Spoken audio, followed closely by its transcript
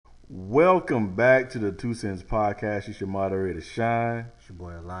Welcome back to the Two Cents Podcast. It's your moderator, Shine. It's your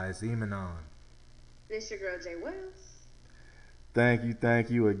boy Elias Emanon. This your girl Jay Wells. Thank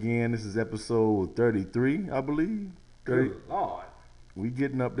you again. This is episode 33, I believe. Good Lord. We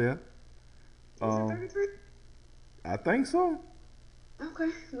getting up there. Is it 33? I think so. Okay,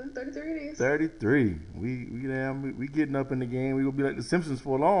 well, 33 it is. 33. We getting up in the game. We gonna be like the Simpsons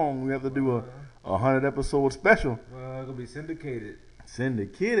for long. We have to do a 100 episode special. Well, it's gonna be syndicated.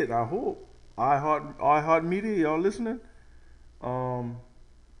 Syndicated, I hope. iHeart Media, y'all listening? And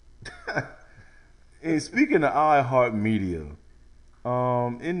speaking of iHeart Media,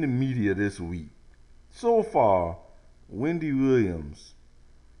 in the media this week, so far, Wendy Williams,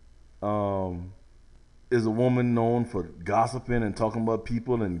 is a woman known for gossiping and talking about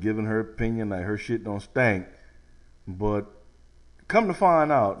people and giving her opinion like her shit don't stink. But come to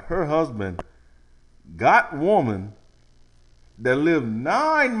find out, her husband got woman that lived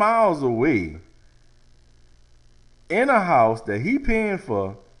 9 miles away in a house that he paying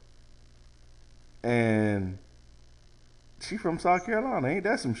for, and she from South Carolina. Ain't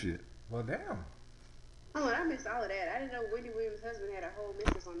that some shit? Well, damn. Oh, I missed all of that. I didn't know Wendy Williams' husband had a whole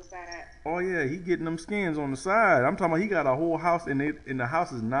mistress on the side. Oh yeah, he getting them skins on the side. I'm talking about he got a whole house, and the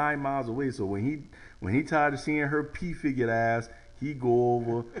house is 9 miles away. So when he tired of seeing her pea-figured ass, he go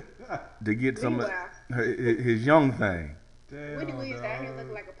over to get some of his young thing. Damn, Wendy Williams out here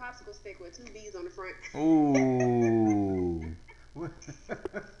looking like a popsicle stick with 2 B's on the front. Ooh,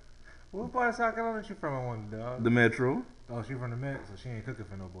 What part of South Carolina she from? I wonder, dog. the Metro. Oh, she from the Met, so she ain't cooking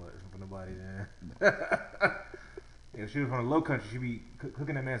for nobody then. If she was from the Low Country, she be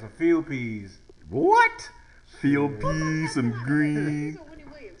cooking that man some field peas. What? Field peas, some green. Who's on Wendy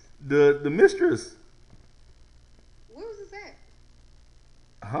Williams? The mistress. Where was this at?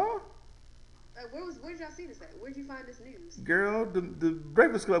 Huh? Where'd y'all see this at? Where'd you find this news? Girl, the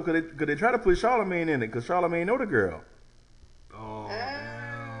Breakfast Club, cause they try to put Charlamagne in it, cause Charlamagne know the girl. Oh,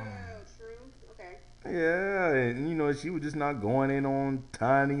 damn. True. Okay. Yeah, and you know she was just not going in on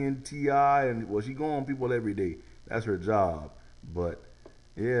Tiny and T.I. and well, she go on people every day. That's her job. But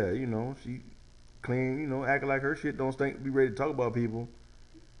yeah, you know she clean, you know, acting like her shit don't stink. Be ready to talk about people.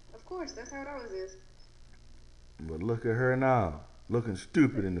 Of course, that's how it always is. But look at her now, looking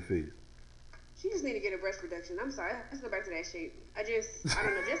stupid in the face. She just need to get a breast reduction. I'm sorry. Let's go back to that shape. I don't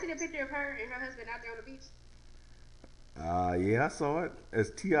know. Just see the picture of her and her husband out there on the beach. Yeah, I saw it. As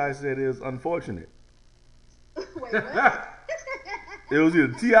T.I. said, it was unfortunate. Wait, what? It was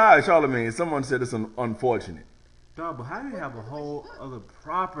either T.I. or Charlamagne. Someone said it's unfortunate. Dog, but how do you have a whole other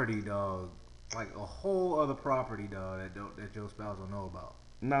property, dog? Like a whole other property, dog, that your spouse don't know about?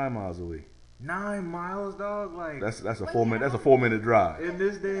 9 miles away. 9 miles, dog. Like That's a 4-minute drive. in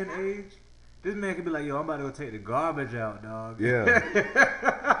this day and age, this man could be like, yo, I'm about to go take the garbage out, dog. Yeah.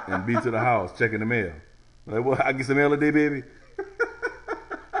 And be to the house, checking the mail. Like, what? I get some mail today, baby.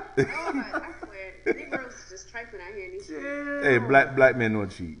 Oh, I swear. Negroes just trifling out here in these streets. Damn. Hey, black men don't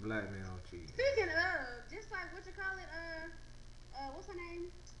cheat. Black man don't cheat. Speaking of, just like what you call it, what's her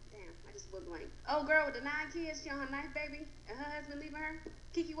name? Damn, I just went blank. Oh, girl with the 9 kids, she on her 9th baby, and her husband leaving her.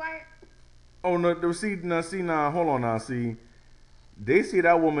 Kiki Wyatt. Oh no, hold on now, see. They see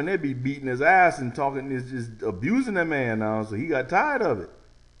that woman, they be beating his ass and talking, is just abusing that man now, so he got tired of it.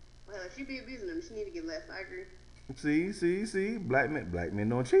 Well, if she be abusing him, she need to get left. I agree. See, black men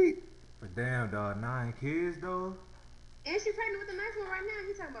don't cheat. But damn, dog, 9 kids, though. And she pregnant with the 9th one right now.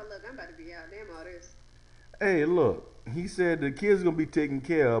 He talking about, look, I'm about to be out. Damn all this. Hey, look, he said the kids gonna be taken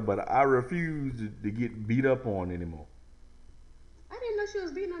care of, but I refuse to get beat up on anymore. I didn't know she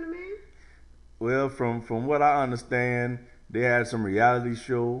was beating on the man. Well, from what I understand, they had some reality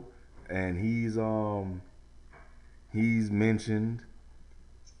show, and he's mentioned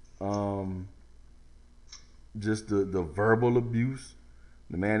just the verbal abuse.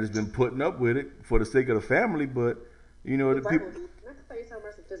 The man has been putting up with it for the sake of the family, but you know the people. Not to say talking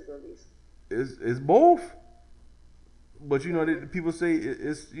about some physical abuse. It's both. But you know the people say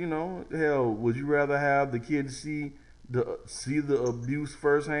it's you know hell. Would you rather have the kids see the abuse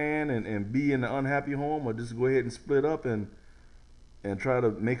firsthand and be in an unhappy home, or just go ahead and split up and try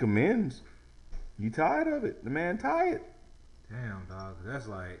to make amends? You tired of it? The man tired. Damn, dog. That's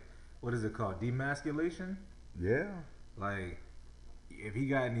like, what is it called? Demasculation? Yeah. Like, if he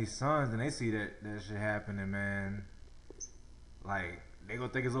got any sons and they see that shit happening, man, like, they gonna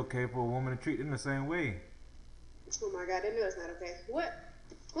think it's okay for a woman to treat them the same way. Oh my God, they know it's not okay. What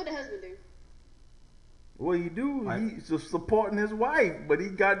the husband do? What he do? He's just supporting his wife, but he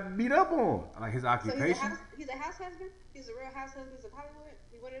got beat up on. Like his So occupation? he's a house husband? He's a real house husband of Hollywood?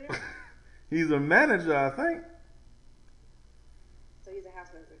 He one of them? He's a manager, I think. So he's a house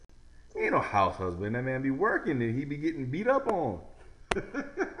husband. He ain't no house husband. That man be working and he be getting beat up on.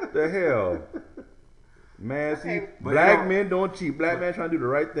 The hell? Man, see, Okay. But black you know- men don't cheat. Black men trying to do the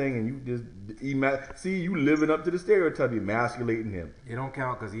right thing, and you just see you living up to the stereotype, emasculating him. It don't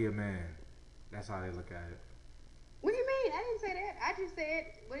count because he a man. That's how they look at it. What do you mean? I didn't say that. I just said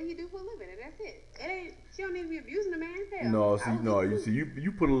what do you do for a living, and that's it. It ain't. She don't need to be abusing a man. Hell, No, I see, would no, be you too. see,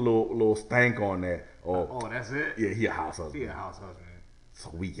 you put a little stank on that. Oh, Oh, that's it? yeah, he a house He husband. a house husband. It's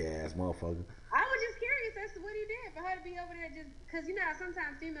a weak ass motherfucker. I was just curious as to what he did for her to be over there just because you know how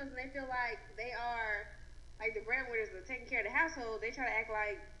sometimes females when they feel like they are like the breadwinners of taking care of the household, they try to act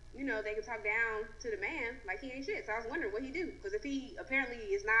like you know they can talk down to the man like he ain't shit. So I was wondering what he do because if he apparently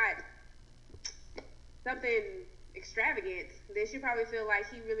is not something extravagant, then she probably feel like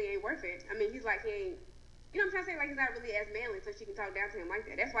he really ain't worth it. I mean, he's like he ain't. You know what I'm trying to say? Like he's not really as manly, so she can talk down to him like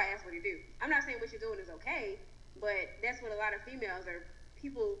that. That's why I asked what he do. I'm not saying what you're doing is okay, but that's what a lot of females or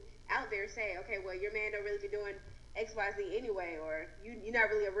people out there say. Okay, well your man don't really be doing X, Y, Z anyway, or you're not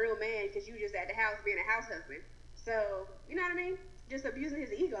really a real man because you just at the house being a house husband. So you know what I mean? Just abusing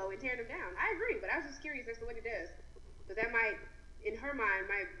his ego and tearing him down. I agree, but I was just curious as to what he does, but that might, in her mind,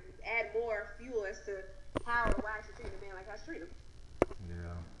 might add more fuel as to how or why she treating a man like I treat him.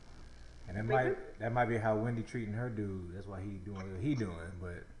 Yeah. And that might be how Wendy treating her dude. That's why he doing what he doing.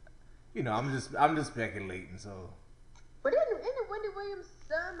 But you know, I'm just speculating. So But isn't Wendy Williams'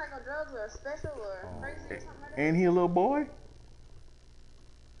 son like on drugs or special or crazy or something like that? Ain't he a little boy?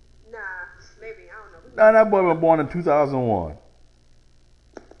 Nah, maybe I don't know. Nah, that boy was born in 2001.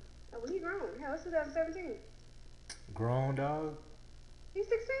 Oh, well, he grown. Hell, it's 2017. grown dog. He's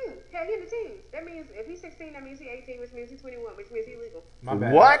 16. Hell, he in the teens. That means if he's 16, that means he's 18, which means he's 21, which means he's legal. My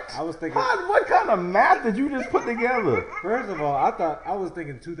bad. What? I was thinking. What kind of math did you just put together? First of all, I was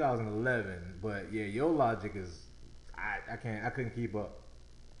thinking 2011, but yeah, your logic is I couldn't keep up.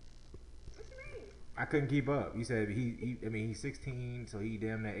 What you mean? I couldn't keep up. You said he's 16, so he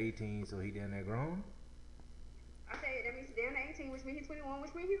damn near 18, so he damn near grown. I say that means he's down to 18, which means he's 21,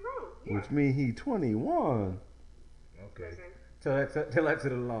 which means he's grown. Yeah. Which means he 21. Okay. Listen, Tell that to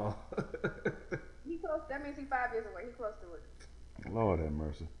the law. he close. That means he's 5 years away. He's close to it. Lord have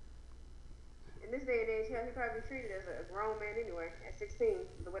mercy. In this day and age, hell, he probably be treated as a grown man anyway at 16,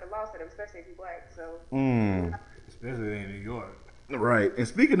 the way the law said him, especially if he's black. So. Especially in New York. Right. And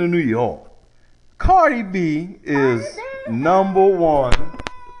speaking of New York, Cardi B is number one.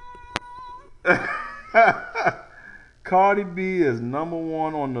 Cardi B is number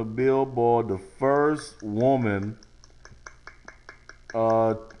one on the Billboard, the first woman,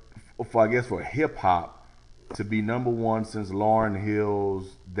 for hip hop, to be number one since Lauryn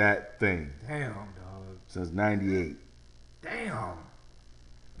Hill's "That Thing" Damn, dog. since '98. Damn.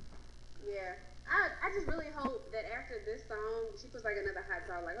 Yeah, I just really hope that after this song, she puts like another hot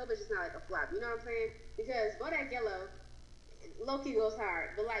song. Like, hope it's just not like a flop. You know what I'm saying? Because Bodak Yellow, low-key goes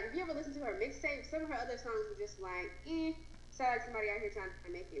hard. But like, if you ever listen to her mixtape, some of her other songs are just like, sound like somebody out here trying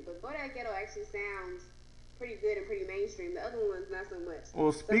to make it. But Bodak Yellow actually sounds pretty good and pretty mainstream. The other ones, not so much.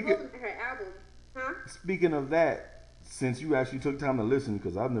 Well, So I'm hoping that her album, huh? Speaking of that, since you actually took time to listen,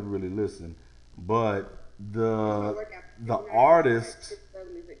 because I've never really listened, but the artist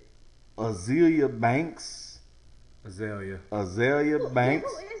Azealia Banks, Azalea. Azalea Banks,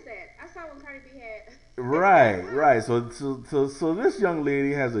 Who is that? I saw when Cardi B had. right. So this young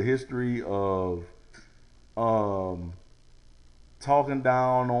lady has a history of talking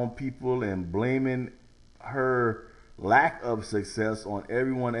down on people and blaming her lack of success on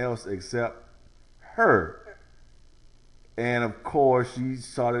everyone else except her. And of course, she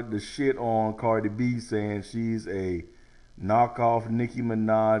started the shit on Cardi B, saying she's a knockoff Nicki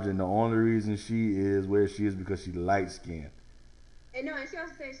Minaj, and the only reason she is where she is because she's light skinned. And no, and she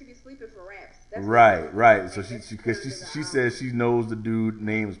also said she be sleeping for raps. Right. So she says she knows the dude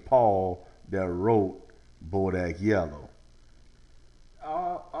named Paul that wrote Bodak Yellow.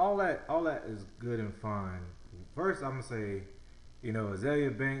 All that is good and fine. First, I'm gonna say,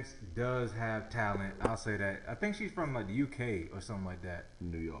 Azalea Banks does have talent. I'll say that. I think she's from like the UK or something like that.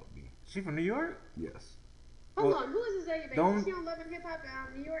 New York, B. She from New York? Yes. Hold Well, on, who is Azalea Banks? don't- Is she on Love and Hip Hop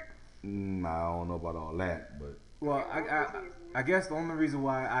New York? I don't know about all that, but Well, I guess the only reason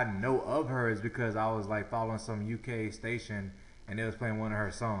why I know of her is because I was like following some UK station and they was playing one of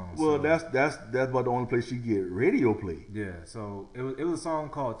her songs. well, so, that's about the only place she get radio play. yeah. So it was a song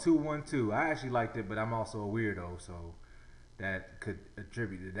called 212. I actually liked it, but I'm also a weirdo, so that could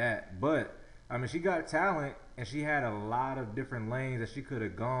attribute to that. But I mean, she got talent and she had a lot of different lanes that she could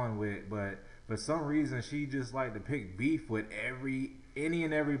have gone with, but for some reason she just liked to pick beef with any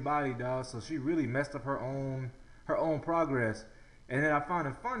and everybody, dog. So she really messed up her own progress. And then I found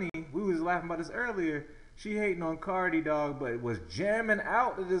it funny we was laughing about this earlier. She hating on Cardi, dog, but was jamming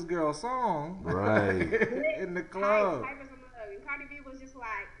out to this girl's song, right, in the club. Hype as a mug. And Cardi B was just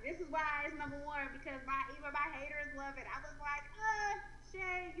like, "This is why it's number one because even my haters love it." I was like,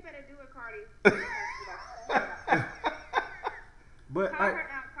 Shay, you better do it, Cardi. But call her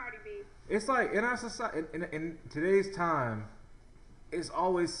out, Cardi B. It's like in our society, in today's time, it's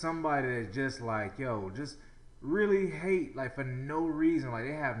always somebody that's just like, yo, just really hate, like, for no reason. Like,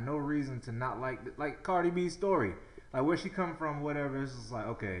 they have no reason to not like Cardi B's story. Like, where she come from, whatever. It's just like,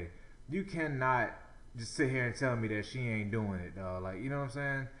 okay, you cannot just sit here and tell me that she ain't doing it, dog. Like, you know what I'm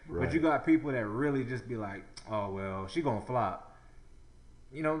saying? Right. But you got people that really just be like, oh, well, she gonna flop.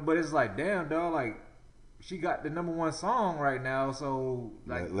 You know, but it's like, damn, dog, like, she got the number one song right now, so,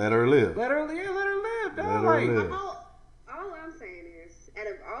 like, let her live. Let her live, dog. Let her Like, live. All I'm saying is, out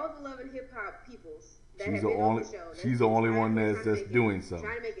of all the Love and Hip Hop peoples that She's have the been only. on the show, She's the only one that's doing trying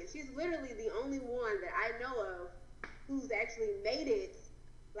something. to make it. She's literally the only one that I know of who's actually made it.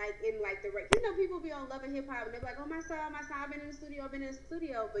 Like in like the people be on Love and Hip Hop and they're like, oh my son, I've been in the studio,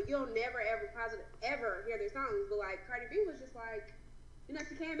 but you'll never ever hear their songs. But like Cardi B was just like, you know,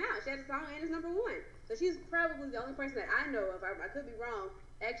 she came out, she had a song and it's number one. So she's probably the only person that I know of. I could be wrong.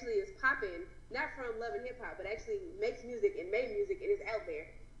 Actually, is popping not from Love and Hip Hop, but actually makes music and made music and is out there.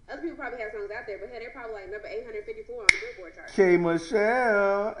 Other people probably have songs out there, but hell, they're probably like number 854 on the Billboard chart. K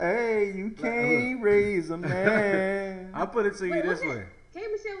Michelle, hey, you can't raise a man. I'll put it to you this way. K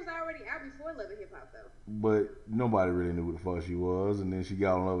Michelle was already out before Love and Hip Hop though. But nobody really knew who the fuck she was, and then she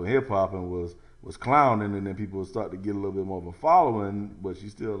got on Love and Hip Hop and was clowning, and then people would start to get a little bit more of a following, but she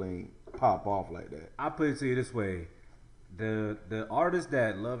still ain't pop off like that. I'll put it to you this way. The artist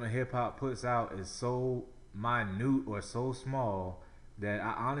that Love and Hip Hop puts out is so minute or so small that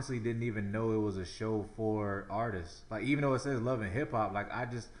I honestly didn't even know it was a show for artists. Like, even though it says Love and Hip Hop, like, I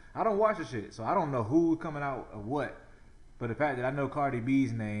don't watch the shit, so I don't know who's coming out of what. But the fact that I know Cardi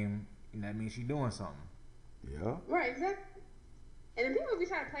B's name, that means she's doing something. Yeah. Right, exactly. And then people be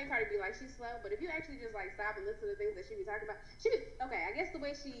trying to play Cardi B like she's slow, but if you actually just like stop and listen to the things that she be talking about, okay, I guess the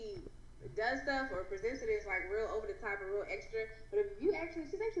way she does stuff or presents it is like real over the top and real extra. But if you actually,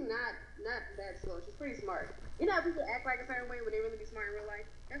 she's actually not that slow. She's pretty smart. You know how people act like a certain way when they really be smart in real life?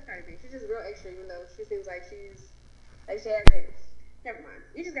 That's Cardi B. She's just real extra, even though she seems like she has it. Never mind.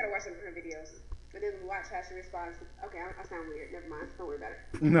 You just gotta watch some of her videos. But then watch how she responds. Okay, I sound weird. Never mind. Don't worry about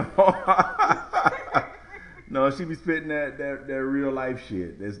it. No. No, she be spitting that real life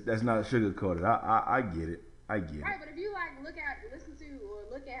shit. That's not sugar coated. I get it. I get it. Right, but if you like listen to or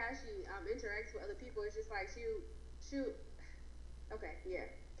look at how she interacts with other people, it's just like she. Okay, yeah.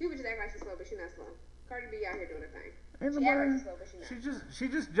 People just act like she's slow, but she's not slow. Cardi B out here doing her thing. She act like she's slow, but she's not. She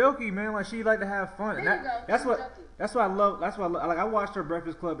just jokey, man. Like, she like to have fun. There you go. That's She's what. jokey. That's what I love. That's what like. I watched her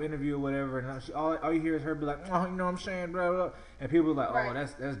Breakfast Club interview or whatever, and all you hear is her be like, oh, you know what I'm saying, blah blah. And people are like, oh, Right.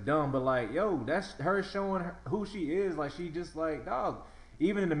 that's dumb. But like, yo, that's her showing who she is. Like, she just like, dog.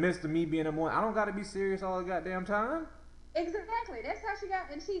 Even in the midst of me being a one, I don't gotta be serious all the goddamn time. Exactly. That's how she got,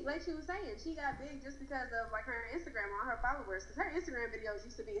 and she, like she was saying, she got big just because of like her Instagram on her followers. Because her Instagram videos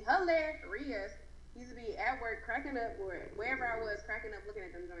used to be hilarious. Used to be at work cracking up, or wherever I was cracking up looking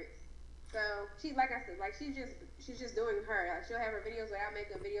at them joints. So she, like I said, like she's just doing her. Like, she'll have her videos without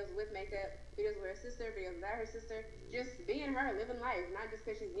makeup, videos with makeup, videos with her sister, videos without her sister. Just being her, living life. Not just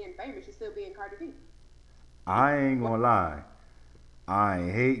because she's getting famous, she's still being Cardi B. I ain't gonna lie. I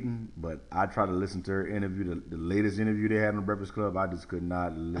ain't hating, but I tried to listen to her interview, the latest interview they had on the Breakfast Club. I just could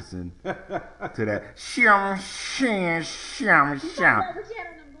not listen to that. Shum.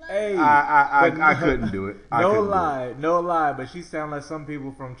 Hey, I couldn't do it. No lie, but she sound like some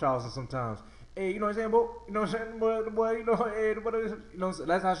people from Charleston sometimes. Hey, you know what I'm saying, boy? You know what I'm saying, boy? You know, hey, what is, you know,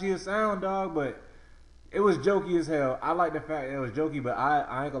 that's how she sound, dog. But it was jokey as hell. I like the fact that it was jokey, but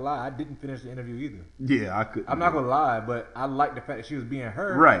I ain't gonna lie, I didn't finish the interview either. Yeah, I could. I'm not gonna lie, but I like the fact that she was being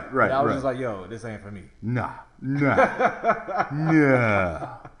her. Right. But I was just like, yo, this ain't for me. Nah.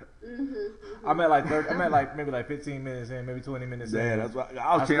 I'm at like maybe like 15 minutes in, maybe 20 minutes in. Yeah, that's why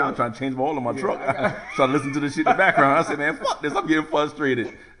I was trying to change my oil in my truck. Trying to listen to this shit in the background. I said, man, fuck this. I'm getting frustrated.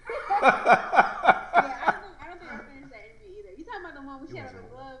 Yeah, I don't think I finished that interview either. You talking about the one where she had on the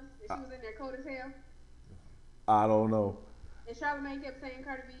gloves and she was in there cold as hell? I don't know. And Charlamagne kept saying,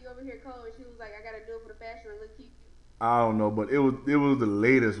 Cardi B, you over here cold, and she was like, I gotta do it for the fashion and look cute. I don't know, but it was the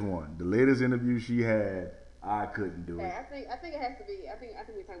latest one. The latest interview she had, I couldn't do it. Yeah, I think it has to be. I think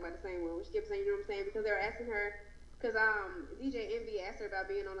we're talking about the same one. She kept saying, you know what I'm saying? Because they were asking her, because DJ Envy asked her about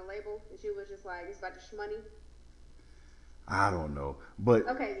being on a label, and she was just like, it's about the shmoney. I don't know, but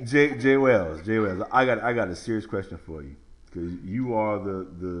Okay. Jay Wells, I got a serious question for you. Because you are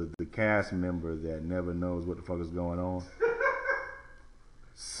the cast member that never knows what the fuck is going on.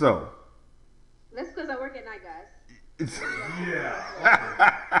 So. That's because I work at night, guys.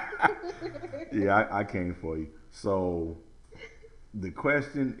 Yeah, I came for you. So, the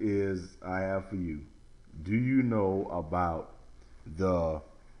question is I have for you. Do you know about the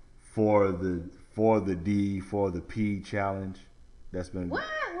for the D for the P challenge that's been? What?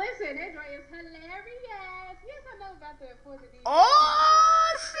 Listen, that joint is hilarious. Yes, I know about the for the D.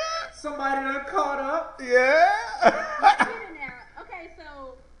 Oh shit! Somebody done caught up. Yeah. Okay,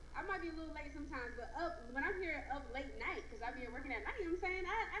 so I might be a little late sometimes, but when I'm here up late night, because I be working at night, you know what I'm saying?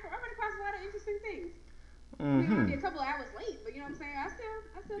 I run across a lot of interesting things. I mean, I might be a couple of hours late, but you know what I'm saying? I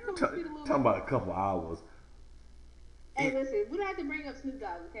still come to speed a little Talking bit. about a couple hours. Hey, listen, we don't have to bring up Snoop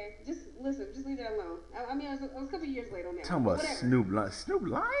Dogg, okay? Just listen, just leave that alone. I mean, I was a couple years late on that. Talking about Whatever. Snoop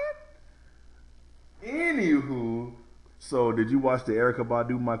Lion? Anywho, so did you watch the Erykah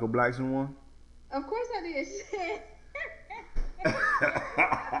Badu Michael Blackson one? Of course I did. Shit.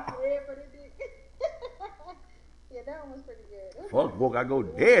 Yeah, that one was pretty good. Fuck, boy, I go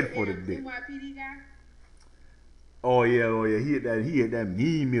dead for the dick. NYPD guy. Oh yeah. He hit that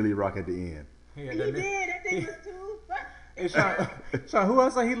mean Millie Rock at the end. He did. That thing was too funny. Hey, Sean, who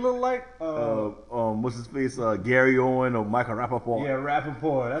else he look like? What's his face? Gary Owen or Michael Rappaport? Yeah,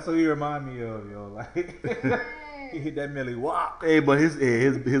 Rappaport. That's what he remind me of, yo. Like he hit that Millie Wop. Hey, but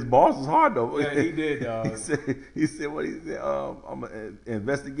his boss was hard though. Yeah, he did, dog. he said what he said. I'm gonna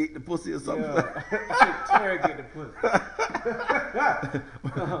investigate the pussy or something. Yeah. Interrogate the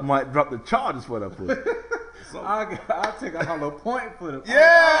pussy. Might drop the charges for that pussy. I'll take a hollow point for the.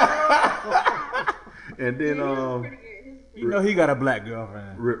 Yeah. And then you know he got a black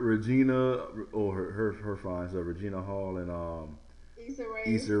girlfriend. Regina or her fine so Regina Hall and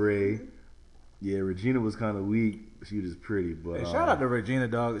Issa Rae. Yeah, Regina was kind of weak. She was just pretty, but Hey, shout out to Regina,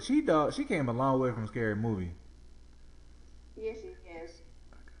 dog. She came a long way from Scary Movie. Yeah, she has.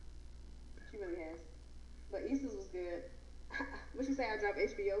 She really has. But Issa's was good. What you say? I dropped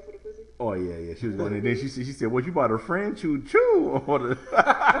HBO for the pussy? Oh yeah. She was going, and then she said, "What you bought a friend choo choo?" Or the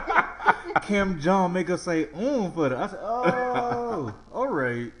Kim Jong make her say for the. I said, oh, all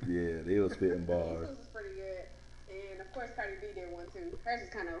right. Yeah, they was spitting bars. Issa's was pretty good, and of course Cardi B did one too. Hers is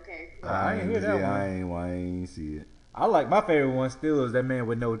kind of okay. I ain't hear that one. I ain't see it. I like my favorite one still is that man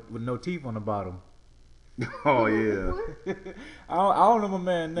with no teeth on the bottom. Oh yeah. I don't know my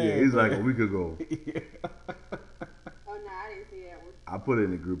man's name. Yeah, he's like a week ago. Yeah. Oh no, I didn't see that one. I put it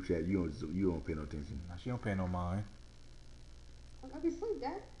in the group chat. You don't pay no attention. She don't pay no mind. I'll be asleep,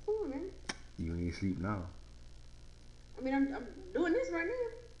 Dad. Come on, man. You ain't sleep now. I mean, I'm doing this right now.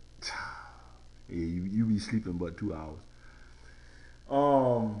 Yeah, you be sleeping but 2 hours.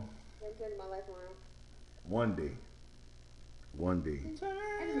 I'm turning my life around. One day. But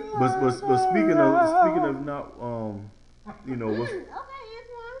speaking of not what's Okay,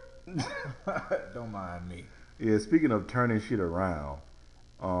 Antoine. Don't mind me. yeah, speaking of turning shit around,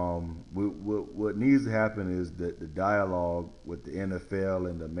 what needs to happen is that the dialogue with the NFL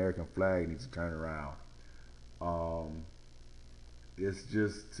and the American flag needs to turn around. It's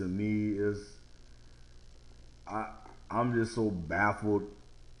just, to me, I'm just so baffled,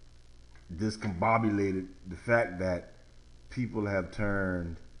 discombobulated, the fact that people have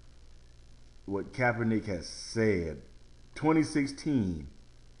turned what Kaepernick has said 2016,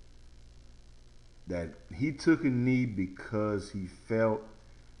 that he took a knee because he felt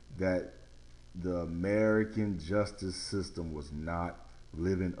that the American justice system was not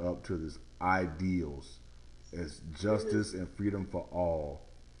living up to his ideals as justice and freedom for all.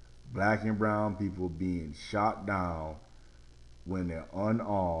 Black and brown people being shot down when they're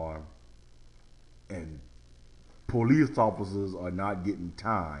unarmed, and police officers are not getting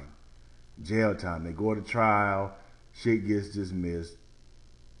jail time. They go to trial, shit gets dismissed.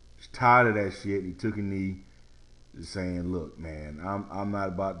 He's tired of that shit. He took a knee, just saying, "Look, man, I'm not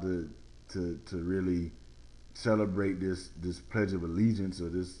about to really celebrate this Pledge of Allegiance or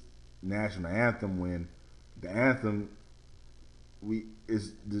this national anthem when the anthem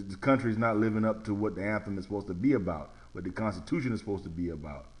the country's not living up to what the anthem is supposed to be about, what the Constitution is supposed to be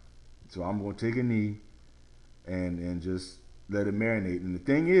about. So I'm going to take a knee and just let it marinate." And the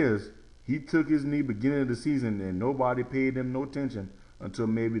thing is, he took his knee beginning of the season, and nobody paid him no attention until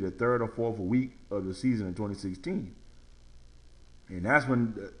maybe the third or fourth week of the season in 2016. And that's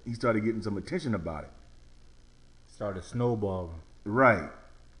when he started getting some attention about it. Started snowballing. Right.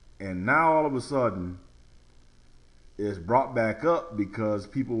 And now all of a sudden, it's brought back up because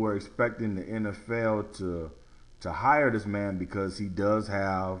people were expecting the NFL to hire this man because he does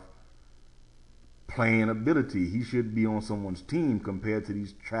have playing ability. He should be on someone's team compared to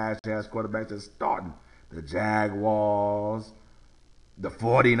these trash ass quarterbacks that's starting. The Jaguars, the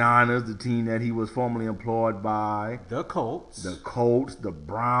 49ers, the team that he was formerly employed by, The Colts. the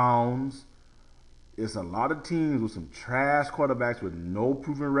Browns. It's a lot of teams with some trash quarterbacks with no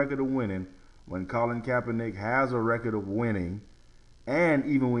proven record of winning when Colin Kaepernick has a record of winning, and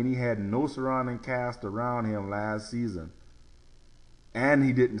even when he had no surrounding cast around him last season, and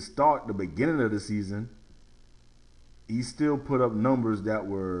he didn't start the beginning of the season, he still put up numbers that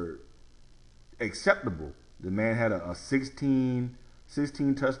were acceptable. The man had a 16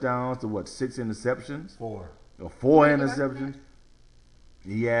 touchdowns to 6 interceptions? 4. Or 4 interceptions.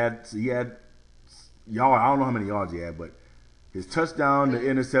 He had yard. I don't know how many yards he had, but his touchdown to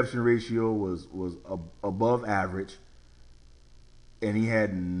interception ratio was above average, and he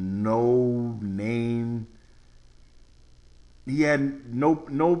had no name. He had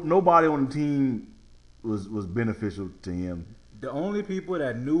nobody on the team was beneficial to him. The only people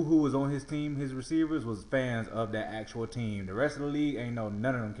that knew who was on his team, his receivers, was fans of that actual team. The rest of the league ain't know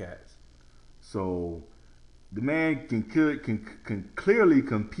none of them cats. So the man can clearly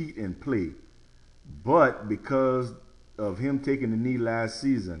compete and play, but because of him taking the knee last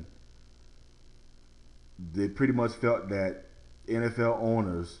season, they pretty much felt that NFL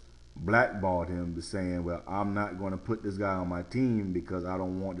owners blackballed him to saying, well, I'm not going to put this guy on my team because I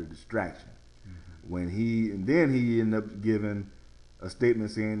don't want the distraction. Mm-hmm. Then he ended up giving a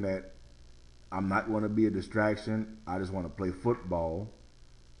statement saying that I'm not going to be a distraction. I just want to play football.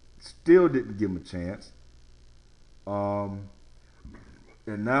 Still didn't give him a chance.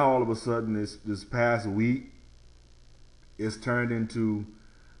 And now all of a sudden this past week, it's turned into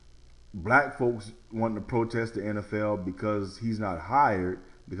black folks wanting to protest the NFL because he's not hired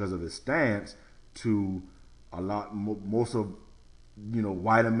because of his stance, to most of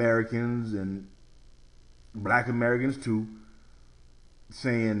white Americans and black Americans too,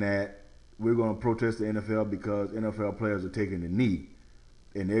 saying that we're going to protest the NFL because NFL players are taking the knee,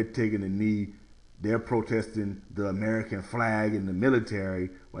 and they're taking the knee. They're protesting the American flag and the military,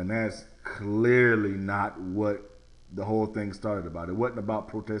 when that's clearly not what the whole thing started about. It wasn't about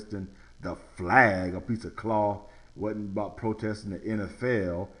protesting the flag, a piece of cloth. It wasn't about protesting the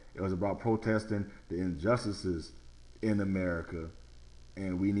NFL. It was about protesting the injustices in America,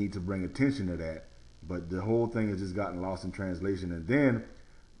 and we need to bring attention to that. But the whole thing has just gotten lost in translation. And then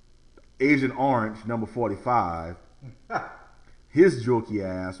Agent Orange, number 45, his jokey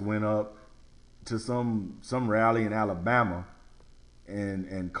ass went up to some rally in Alabama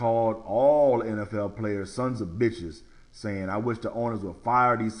and called all NFL players sons of bitches, saying, I wish the owners would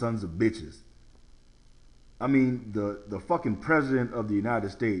fire these sons of bitches. I mean, the fucking president of the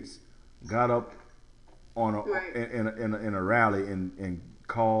United States got up on in a rally and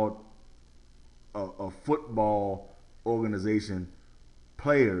called a football organization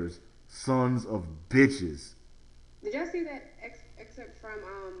players sons of bitches. Did y'all see that excerpt from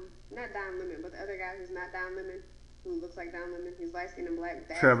not Don Lemon, but the other guy who's not Don Lemon, who looks like Don Lemon? He's light skinned and black with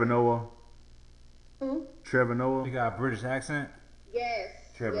that. Trevor Noah. Who? Trevor Noah. He got a British accent. Yes.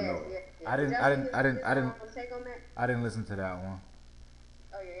 Trevor Noah. Yes. I didn't take on that? I didn't listen to that one.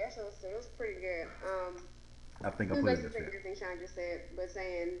 Oh yeah, that show was pretty good. I think I it was put it in basically the saying chat. everything Sean just said, but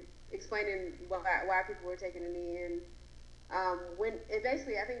explaining why people were taking a knee, and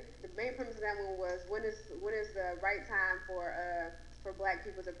basically I think the main premise of that one was when is the right time for black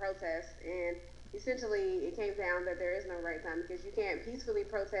people to protest, and essentially it came down that there is no right time because you can't peacefully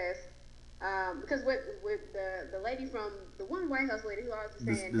protest. Because with the lady from the one White House lady who always was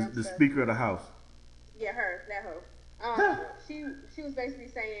saying the Speaker of the House. Yeah, that hoe. She was basically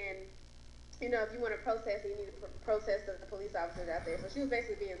saying, if you want to protest, you need to protest the police officers out there. So she was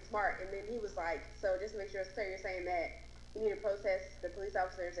basically being smart, and then he was like, so just make sure it's clear you're saying that you need to protest the police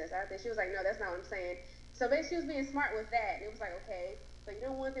officers that's out there. She was like, no, that's not what I'm saying. So basically she was being smart with that, and it was like, okay, so you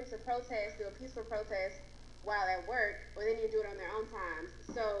don't want them to protest, do a peaceful protest while at work, or they need to do it on their own time.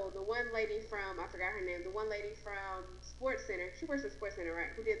 So the one lady from, I forgot her name, the one lady from Sports Center, she works at Sports Center,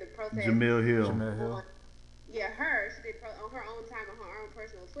 right? Who did the protest? Jamil Hill. Yeah, she did on her own time on her own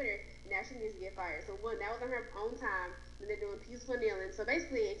personal Twitter. Now she needs to get fired. So that was on her own time, and they're doing peaceful kneeling. So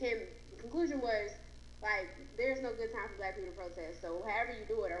basically, the conclusion was, like, there's no good time for black people to protest. So however you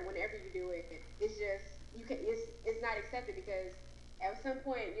do it, or whenever you do it, it's just, it's not accepted, because at some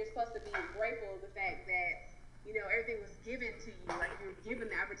point you're supposed to be grateful of the fact that everything was given to you. Like, you were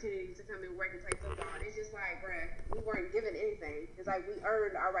given the opportunity to come and work and play football. And it's just like, bruh, we weren't given anything. It's like we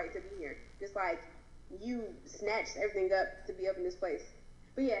earned our right to be here. Just like you snatched everything up to be up in this place.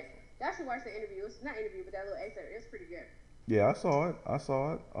 But yeah, y'all should watch the interview. It's not interview, but that little excerpt. It's pretty good. Yeah, I saw it.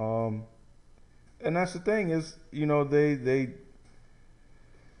 And that's the thing is,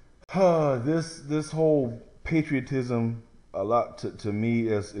 this whole patriotism a lot to me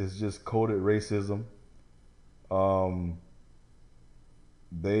is just coded racism. Um,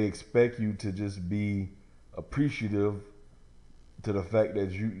 they expect you to just be appreciative to the fact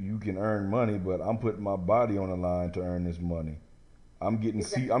that you can earn money, but I'm putting my body on the line to earn this money. I'm getting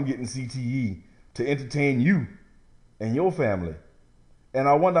CTE to entertain you and your family. And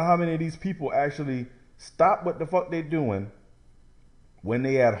I wonder how many of these people actually stop what the fuck they're doing when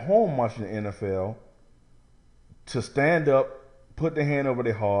they at home watching the NFL to stand up, put their hand over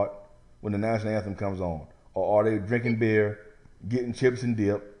their heart when the national anthem comes on. Or are they drinking beer, getting chips and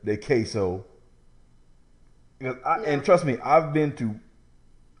dip, they queso? And trust me, I've been to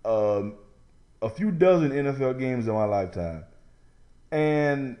a few dozen NFL games in my lifetime.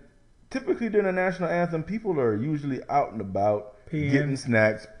 And typically during the national anthem, people are usually out and about, getting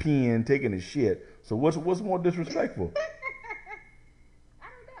snacks, peeing, taking a shit. So what's more disrespectful? I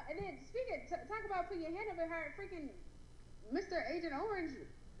don't know. And then talk about putting your hand over her, freaking Mr. Agent Orange,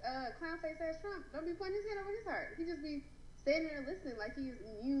 clown face ass Trump. Don't be putting his hand over his heart. He just be standing there listening like he's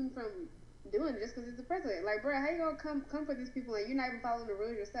immune from doing it just because he's the president. Like, bro, how you gonna come for these people and you're not even following the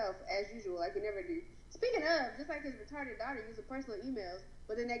rules yourself as usual, like you never do? Speaking of, just like his retarded daughter using personal emails,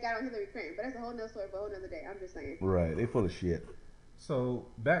 but then they got on Hillary Clinton. But that's a whole nother story for a whole nother day. I'm just saying. Right, they full of shit. So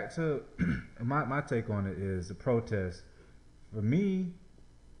back to my take on it is the protest. For me,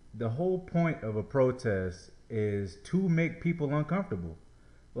 the whole point of a protest is to make people uncomfortable.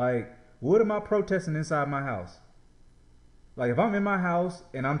 Like, what am I protesting inside my house? Like, if I'm in my house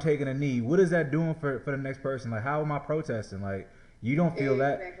and I'm taking a knee, what is that doing for the next person? Like, how am I protesting? Like, you don't feel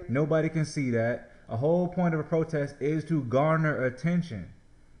that. Nobody can see that. A whole point of a protest is to garner attention.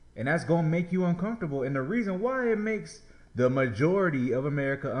 And that's going to make you uncomfortable. And the reason why it makes the majority of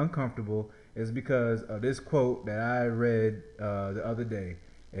America uncomfortable is because of this quote that I read the other day.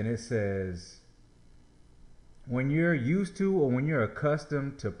 And it says, when you're used to or when you're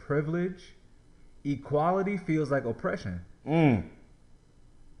accustomed to privilege, equality feels like oppression. And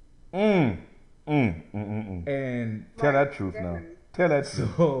tell that truth now. Tell that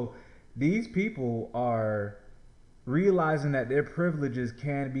truth. So these people are realizing that their privileges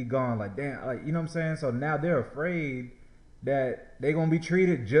can be gone. Like, damn, like, you know what I'm saying? So now they're afraid that they're gonna be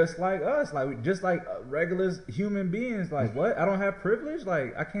treated just like us, like just like regular human beings. Like, what? I don't have privilege?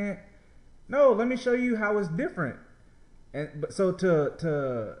 Like, I can't? No, let me show you how it's different. But so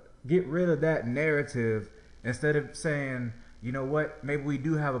to get rid of that narrative, instead of saying, you know what, maybe we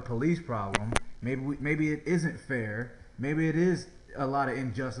do have a police problem, maybe it isn't fair, maybe it is a lot of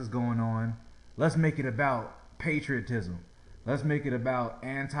injustice going on. Let's make it about patriotism. Let's make it about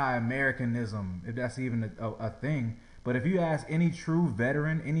anti-Americanism, if that's even a thing. But if you ask any true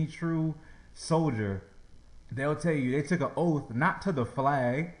veteran, any true soldier, they'll tell you they took an oath not to the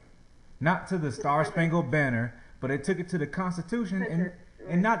flag, not to the Star Spangled Banner, but they took it to the Constitution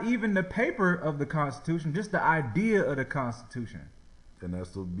and not even the paper of the Constitution, just the idea of the Constitution. And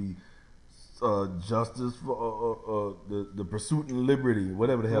that's to be justice for the pursuit of liberty,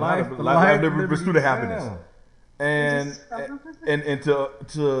 whatever the hell, life, liberty, pursuit of happiness, and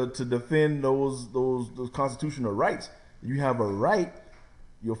to defend those constitutional rights. You have a right,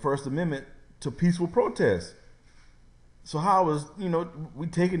 your First Amendment, to peaceful protest. So how is we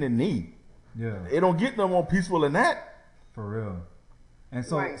taking a knee? Yeah, it don't get no more peaceful than that. For real. And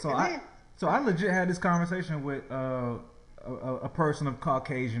so right. I legit had this conversation with a person of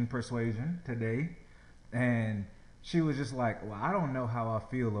Caucasian persuasion today, and she was just like, well, I don't know how I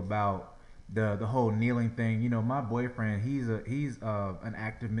feel about the whole kneeling thing. You know, my boyfriend, he's an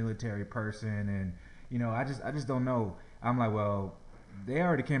active military person, and I just don't know. I'm like, well, they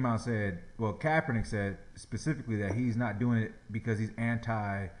already came out and said, well, Kaepernick said specifically that he's not doing it because he's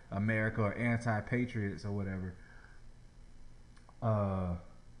anti-America or anti-patriots or whatever.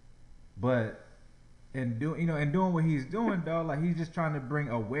 But in doing what he's doing, dog, like he's just trying to bring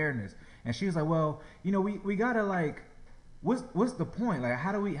awareness. And she was like, well, we gotta, like, what's the point? Like,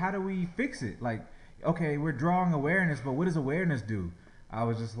 how do we fix it? Like, okay, we're drawing awareness, but what does awareness do? I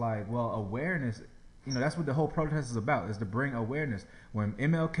was just like, well, awareness, that's what the whole protest is about, is to bring awareness. When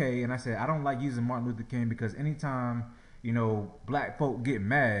MLK, and I said I don't like using Martin Luther King because anytime black folk get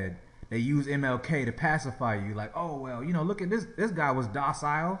mad, they use MLK to pacify you. Like, oh well, look at this guy was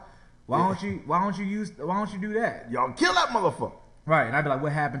docile. Why don't you do that? Y'all kill that motherfucker. Right. And I'd be like,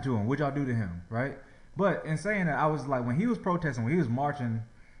 what happened to him? What'd y'all do to him? Right. But in saying that, I was like, when he was protesting, when he was marching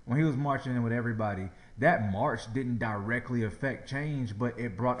with everybody, that march didn't directly affect change, but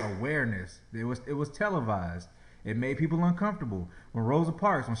it brought awareness. It was televised. It made people uncomfortable. When Rosa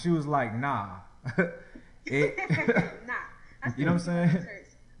Parks, when she was like, nah, It, Nah. I you know what I'm still wear saying?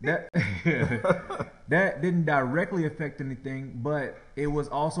 shirts. That that didn't directly affect anything, but it was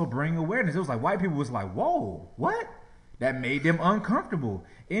also bringing awareness. It was like white people was like, "Whoa, what?" That made them uncomfortable.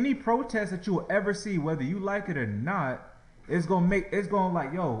 Any protest that you will ever see, whether you like it or not, it's gonna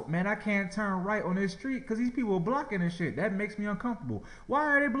like, yo, man, I can't turn right on this street because these people are blocking this shit. That makes me uncomfortable. Why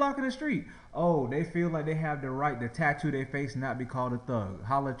are they blocking the street? Oh, they feel like they have the right to tattoo their face and not be called a thug.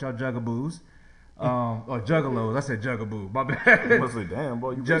 Holla at y'all jugaboos. Or juggalos. I said jugaboo. My bad. I must say, damn,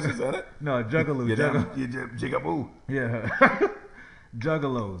 boy, you racist at it? No, juggaloo. You damn, you jigaboo. Yeah.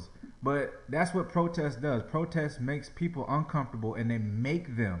 Juggalos. But that's what protest does. Protest makes people uncomfortable and they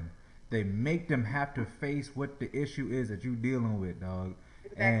make them have to face what the issue is that you're dealing with, dog.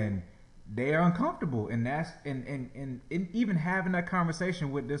 Exactly. And they are uncomfortable. And that's and even having that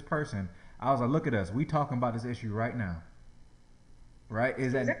conversation with this person, I was like, look at us. We talking about this issue right now. Right?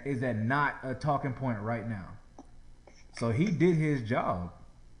 Is that not a talking point right now? So he did his job.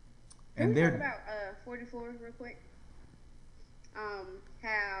 Can And we talk they're about 44 real quick?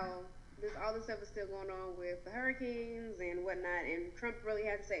 How all this stuff is still going on with the hurricanes and whatnot, and Trump really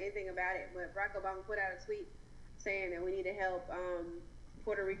hasn't said anything about it, but Barack Obama put out a tweet saying that we need to help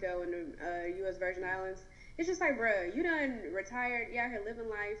Puerto Rico and the U.S. Virgin Islands. It's just like, bruh, you done retired, you out here living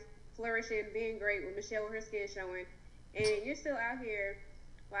life, flourishing, being great with Michelle with her skin showing, and you're still out here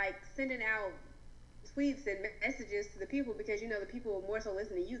like sending out tweets and messages to the people because you know the people will more so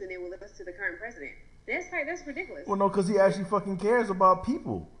listen to you than they will listen to the current president. That's ridiculous. Well, no, because he actually fucking cares about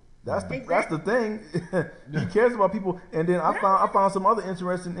people. That's the thing. He cares about people. And then I found some other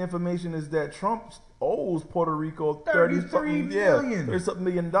interesting information is that Trump owes Puerto Rico $30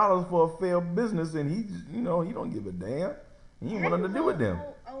 million for a failed business, and he he don't give a damn. He ain't want nothing to do with them.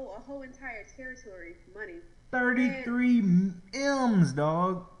 Oh, a whole entire territory money. 33 M's,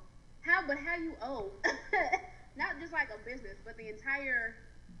 dog. How you owe not just like a business, but the entire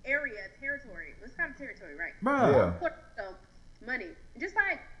area, territory. It's kind of territory, right? Bruh. Yeah. Puerto Rico money. Just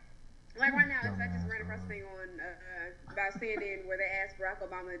like right now, I just ran across a thing on about CNN where they asked Barack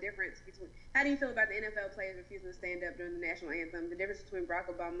Obama the difference between how do you feel about the NFL players refusing to stand up during the national anthem, the difference between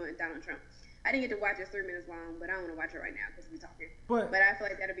Barack Obama and Donald Trump. I didn't get to watch it. It's 3 minutes long, but I don't want to watch it right now because we're talking. But I feel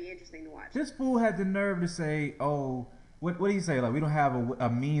like that'll be interesting to watch. This fool had the nerve to say, "Oh, what do you say? Like we don't have a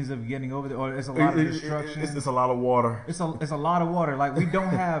means of getting over there, or it's a lot of destruction. It's a lot of water. It's a lot of water. Like we don't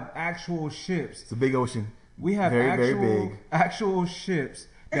have actual ships. It's a big ocean. We have very big. actual ships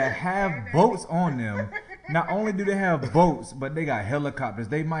that have boats on them. Not only do they have boats, but they got helicopters.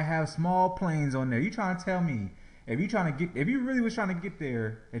 They might have small planes on there. You trying to tell me if you really was trying to get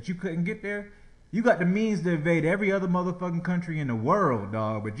there that you couldn't get there? You got the means to invade every other motherfucking country in the world,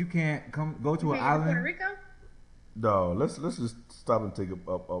 dog. But you can't go to an island. Puerto Rico? No, let's just stop and take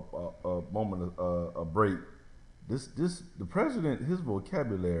a moment a break. The president, his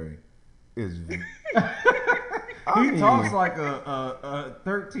vocabulary is. He talks like a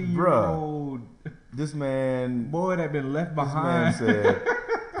 13-year-old This man, boy that been left behind. This man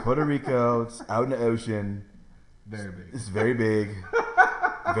said Puerto Rico, it's out in the ocean. Very big. It's very big.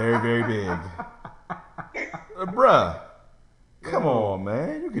 Very, very big. Bruh. Come on,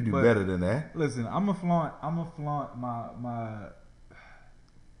 man. You can do better than that. Listen, I'm gonna flaunt my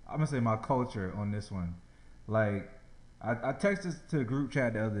I'm gonna say my culture on this one. Like I texted to the group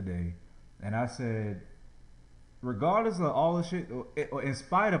chat the other day and I said, regardless of all the shit, or in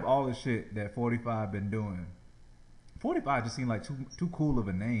spite of all the shit that 45 been doing, 45 just seemed like too cool of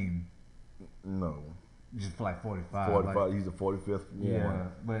a name. No. Just for like 45. 45, like, he's the 45th yeah,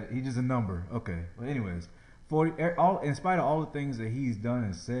 one. but he's just a number. Okay. But anyways, in spite of all the things that he's done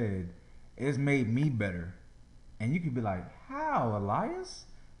and said, it's made me better. And you could be like, how, Elias?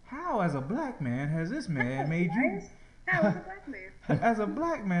 How, as a black man, has this man made you? How, as a black man? As a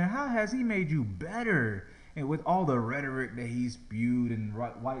black man, how has he made you better? And with all the rhetoric that he spewed and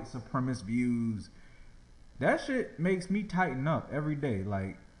white supremacist views, that shit makes me tighten up every day.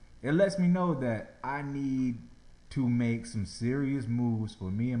 Like, it lets me know that I need to make some serious moves for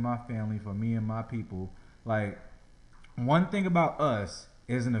me and my family, for me and my people. Like, one thing about us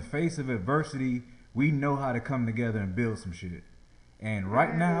is in the face of adversity, we know how to come together and build some shit. And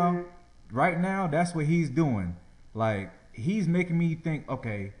right now, that's what he's doing. Like, he's making me think,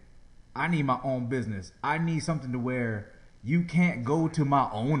 okay, I need my own business. I need something to where you can't go to my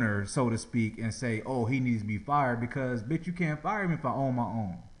owner, so to speak, and say, oh, he needs to be fired, because, bitch, you can't fire him if I own my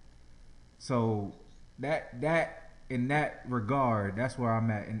own. So that in that regard, that's where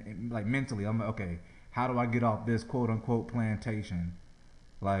I'm at. And like mentally, I'm like, okay, how do I get off this quote unquote plantation?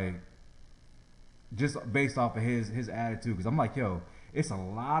 Like, just based off of his attitude. Because I'm like, yo, it's a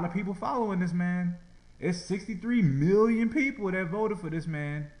lot of people following this man. It's 63 million people that voted for this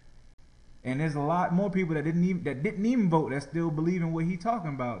man. And there's a lot more people that didn't even vote that still believe in what he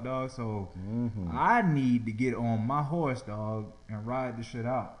talking about, dog. So I need to get on my horse, dog, and ride this shit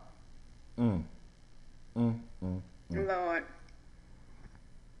out. Lord.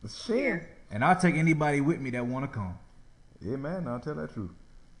 Shit. Yeah. And I'll take anybody with me that want to come. Yeah, man, I'll tell that truth.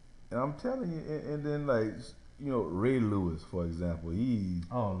 And I'm telling you, and then like, you know, Ray Lewis, for example, he's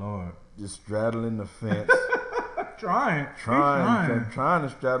Oh Lord, just straddling the fence, trying trying to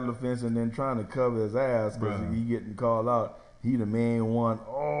straddle the fence, and then trying to cover his ass because Bruh. he getting called out. He the main one.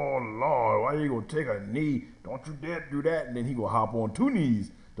 Oh Lord, why you gonna take a knee? Don't you dare do that. And then he gonna hop on 2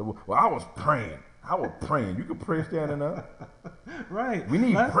 knees. Well, I was praying. You can pray standing up. Right. We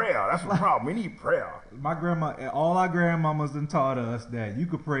need prayer. That's the problem. We need prayer. My grandma, all our grandmamas done taught us that you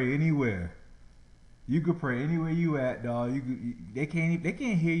could pray anywhere. You could pray anywhere you at, dog. They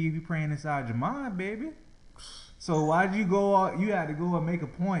can't hear you if you praying inside your mind, baby. So why'd you go out? You had to go and make a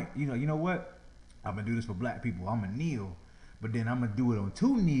point. You know what? I'm gonna do this for black people. I'm gonna kneel, but then I'm gonna do it on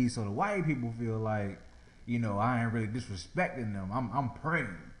 2 knees so the white people feel like, I ain't really disrespecting them. I'm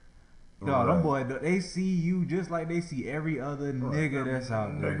praying. Dog, them boy, they see you just like they see every other nigga that's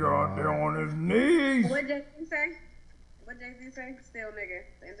out there. Nigga out there on his knees. What Jay-Z say? What Jay-Z say? Still nigga.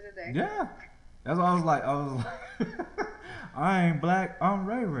 At the end of the day. Yeah. That's what I was like, I ain't black, I'm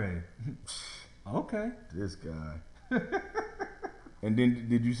Ray Ray. Okay. This guy. And then,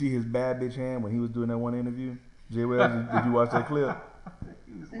 did you see his bad bitch hand when he was doing that one interview? Jay Wells, did you watch that clip?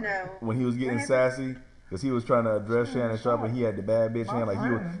 No. When he was getting sassy, because he was trying to address Shannon Sharpe, and he had the bad bitch hand, like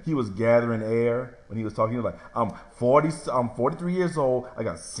he was gathering air when he was talking. He was like, I'm 43 years old, I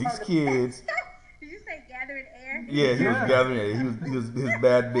got 6 kids. Did you say gathering air? Yeah, he was gathering air. He was his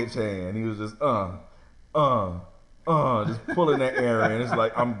bad bitch hand. He was just just pulling that air in. It's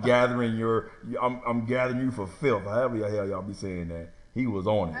like I'm gathering you for filth. However the hell y'all be saying that. He was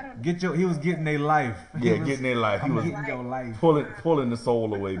on it. He was getting their life. Yeah, getting their life. He was getting your life. pulling the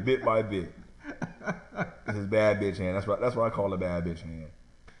soul away bit by bit. His bad bitch hand. That's what I call a bad bitch hand.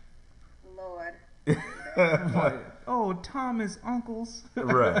 Lord. Oh, Thomas uncles.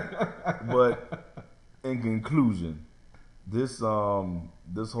 Right. But in conclusion, this whole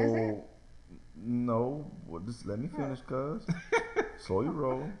just let me finish, cuz. Slow your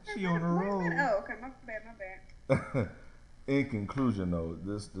roll. She on the roll. Oh, okay, my bad. In conclusion, though,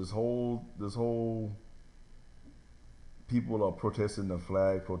 this whole people are protesting the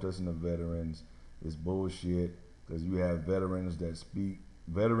flag, protesting the veterans is bullshit, because you have veterans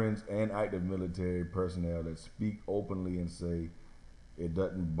and active military personnel that speak openly and say it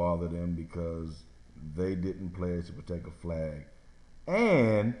doesn't bother them because they didn't pledge to protect a flag.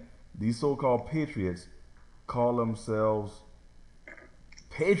 And these so-called patriots call themselves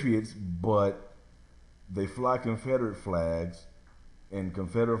patriots, but they fly Confederate flags, and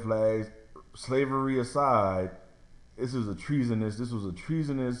Confederate flags, slavery aside, this was a treasonous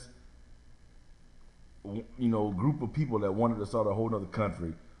group of people that wanted to start a whole other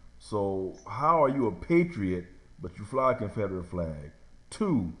country. So how are you a patriot but you fly a Confederate flag?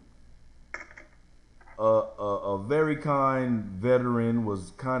 2, a very kind veteran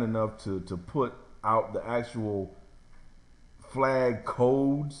was kind enough to put out the actual flag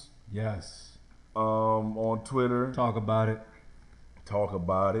codes. Yes. On Twitter. Talk about it.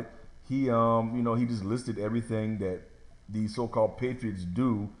 He he just listed everything that these so-called patriots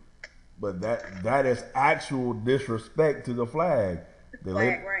do, but that is actual disrespect to the flag.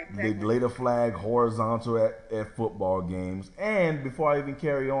 They lay the flag horizontal at football games. And before I even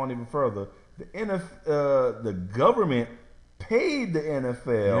carry on even further, the government paid the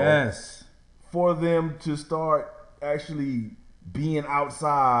NFL for them to start actually being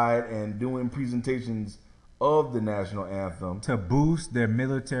outside and doing presentations of the national anthem to boost their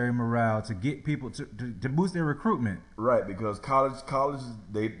military morale, to get people to boost their recruitment. Right, because colleges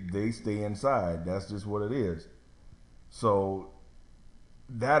they stay inside. That's just what it is. So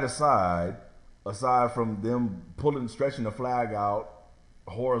that aside from them stretching the flag out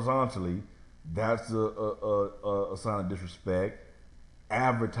horizontally, that's a sign of disrespect.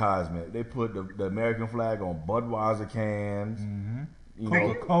 Advertisement. They put the American flag on Budweiser cans. Mm-hmm.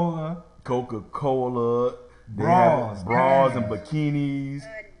 Coca-Cola. Bras and bikinis.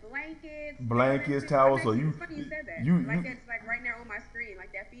 Blankets, towels. So it's funny you said that. That's like right now on my screen.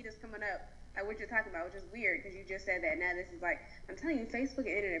 Like that feed is coming up. Like what you're talking about, which is weird because you just said that. Now this is like, I'm telling you, Facebook and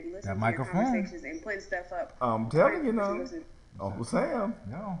internet be listening to your conversations and putting stuff up. I'm telling you now. Uncle Sam.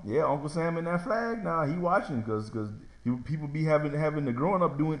 Yeah, Uncle Sam in that flag. Nah, he watching because people be having the growing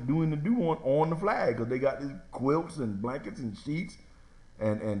up doing the do on the flag because they got these quilts and blankets and sheets.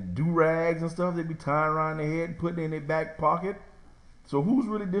 and do rags and stuff they be tying around their head and putting in their back pocket. So who's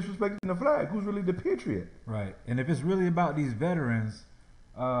really disrespecting the flag? Who's really the patriot? Right. And if it's really about these veterans,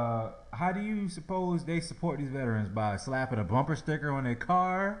 how do you suppose they support these veterans? By slapping a bumper sticker on their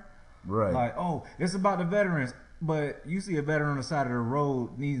car? Right. Like, oh, it's about the veterans. But you see a veteran on the side of the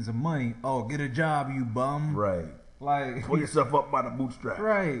road needing some money. Oh, get a job, you bum. Right. Like, Pull yourself up by the bootstrap.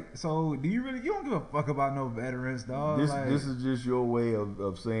 right. So do you don't give a fuck about no veterans, dog? This is just your way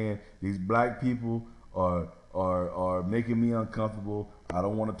of saying these black people are making me uncomfortable. I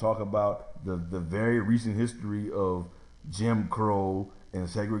don't want to talk about the very recent history of Jim Crow and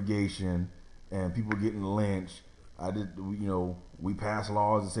segregation and people getting lynched. We pass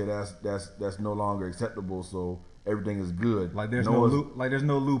laws and say that's no longer acceptable, so everything is good. Like there's there's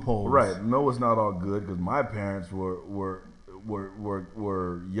no loopholes. Right. No, it's not all good because my parents were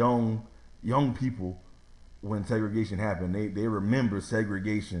young people when segregation happened. They remember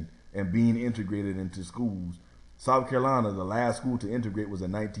segregation and being integrated into schools. South Carolina, the last school to integrate was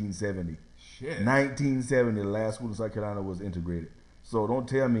in 1970. Shit. 1970, the last school in South Carolina was integrated. So don't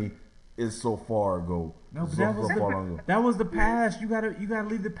tell me it's so far ago. No, but so far long ago. that was the past. You gotta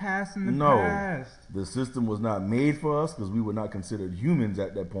leave the past in the past. The system was not made for us because we were not considered humans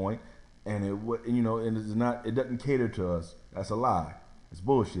at that point, and it doesn't cater to us. That's a lie. It's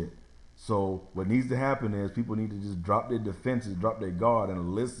bullshit. So what needs to happen is people need to just drop their defenses, drop their guard,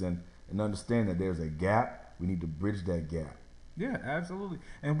 and listen and understand that there's a gap. We need to bridge that gap. Yeah, absolutely.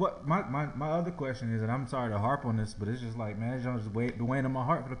 And what my other question is, and I'm sorry to harp on this, but it's just like, man, it's just been weighing on my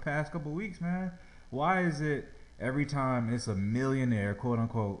heart for the past couple of weeks, man. Why is it every time it's a millionaire, quote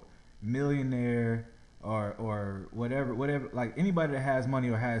unquote, millionaire or whatever, like anybody that has money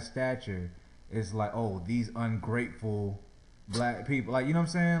or has stature, it's like, oh, these ungrateful black people. Like, you know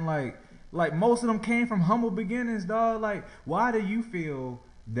what I'm saying? Like most of them came from humble beginnings, dog. Like, why do you feel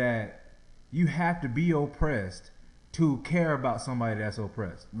that you have to be oppressed to care about somebody that's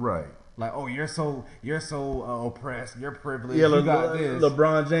oppressed? Right. Like, oh, you're so oppressed, you're privileged, Yeah, you got this.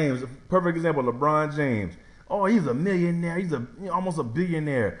 LeBron James, perfect example. LeBron James. Oh, he's a millionaire. He's almost a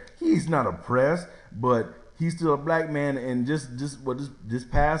billionaire. He's not oppressed, but he's still a black man. And this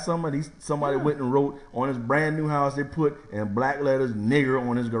past summer, somebody went and wrote on his brand new house. They put in black letters "nigger"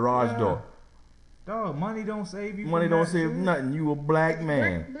 on his garage door. Dog, money don't save you. Money don't save nothing. You a black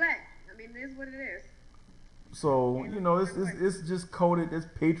man. Black. I mean, it is what it is. So it's just coded. It's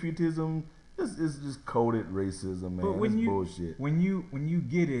patriotism. It's just coded racism, man. But when bullshit. When you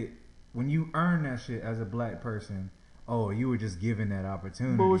get it, when you earn that shit as a black person, oh, you were just given that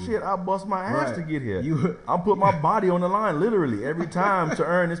opportunity. Bullshit! I bust my ass Right. to get here. I put my body on the line literally every time to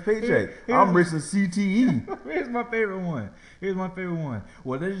earn this paycheck. I'm rich in CTE. Here's my favorite one.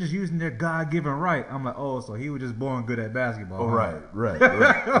 Well, they're just using their God-given right. I'm like, oh, so he was just born good at basketball. Oh, huh?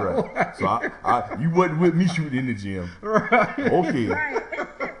 right. So you wasn't with me shooting in the gym. Right. Okay. Right.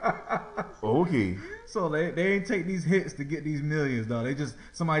 Okay. So they ain't take these hits to get these millions, dog.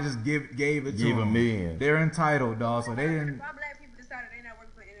 Somebody just gave it to Give them. a million. They're entitled, dog. So they didn't. Why black people decided they're not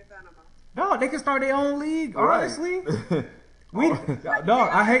working for NFL no more? Dog, they can start their own league. All right. Honestly, dog.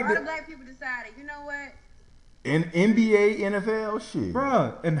 I hate A lot of that, black people decided, you know what? In NBA, NFL, shit.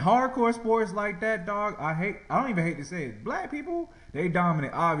 bruh. In hardcore sports like that, dog. I don't even hate to say it. Black people, they dominate.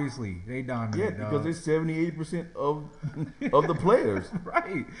 Obviously, they dominate. Yeah, dog. because they're 78% of the players.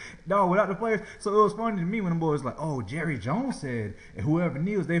 Right. No, without the players. So it was funny to me when the boys like, oh, Jerry Jones said, and whoever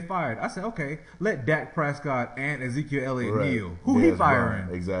kneels, they fired. I said, okay, let Dak Prescott and Ezekiel Elliott Right. kneel. Who Yeah, he it's firing?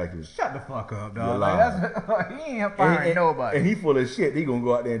 Brian. Exactly. Shut the fuck up, You're dog. lying. Like, he ain't firing nobody. And he full of shit. He gonna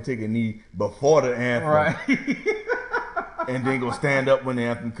go out there and take a knee before the anthem. Right. And then go stand up when the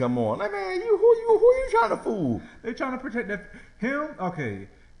anthem come on. Like, man, who you trying to fool? They're trying to protect him. Okay.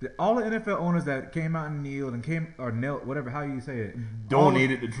 All the NFL owners that came out and kneeled and knelt, whatever, how you say it.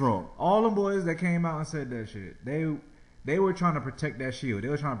 Donated to Trump. All them boys that came out and said that shit, they were trying to protect that shield. They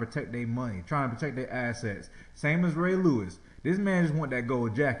were trying to protect their money, trying to protect their assets. Same as Ray Lewis. This man just want that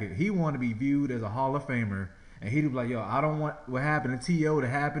gold jacket. He want to be viewed as a Hall of Famer, and he'd be like, "Yo, I don't want what happened to T.O. to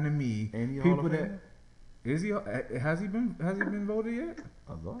happen to me." Ain't he a People Hall of that Famer? is he? Has he been voted yet?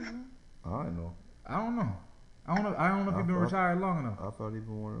 I thought so. I don't know. I don't know. I don't know if he's been retired long enough. I thought he was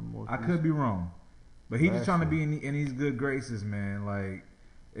one of the most. I could be wrong, but he's just Last trying to year. be in these good graces, man. Like,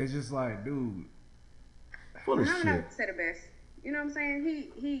 it's just like, dude. full of I'm shit. not said it best. You know what I'm saying?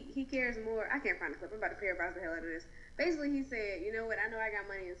 He cares more. I can't find the clip. I'm about to paraphrase the hell out of this. Basically, he said, you know what? I know I got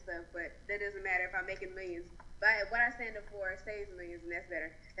money and stuff, but that doesn't matter if I'm making millions. But what I stand up for stays millions, and that's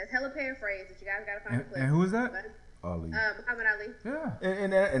better. That's hella paraphrase, but you guys gotta find the clip. And who is that? But Ali. Muhammad Ali. Yeah.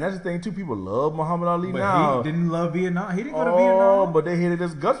 And that's the thing too. People love Muhammad Ali But now. he didn't love Vietnam. He didn't go to Oh, Vietnam. but they hated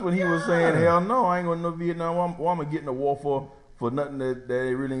his guts when he was saying, Yeah. "Hell no, I ain't going to no Vietnam. Why am I getting a war for nothing that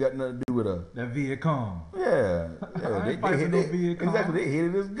they really ain't got nothing to do with us?" That Viet Cong. Yeah, I ain't fighting no Viet Cong. exactly. They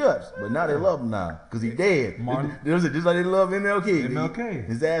hated his guts, but now they love him now because he dead. Martin- Just like they love MLK. MLK.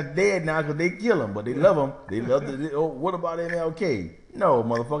 His ass dead now because they kill him, but they love him. They love the. Oh, what about MLK? No,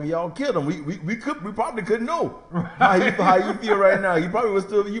 motherfucker, y'all killed him. We probably couldn't know how you feel right now. You probably would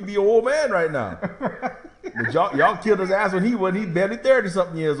still be an old man right now. But y'all killed his ass when he barely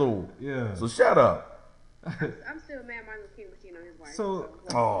 30-something years old. Yeah. So shut up. I'm still mad Martin Luther King was cheating on his wife. So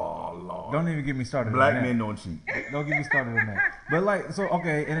Oh Lord. don't even get me started. Black on that. men don't cheat. Don't get me started on that. But like, so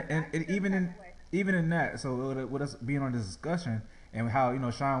okay, and even in that, so with us being on this discussion and how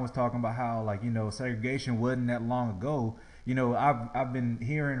Sean was talking about how like segregation wasn't that long ago. I've been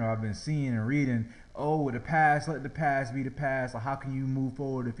hearing or I've been seeing and reading. Oh, the past, let the past be the past. Like, how can you move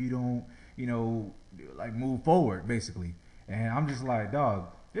forward if you don't, like move forward, basically? And I'm just like, dog.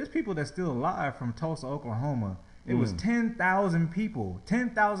 There's people that's still alive from Tulsa, Oklahoma. It was 10,000 people,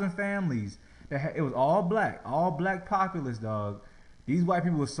 10,000 families. It was all black populace, dog. These white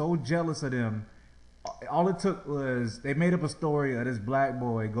people were so jealous of them. All it took was they made up a story of this black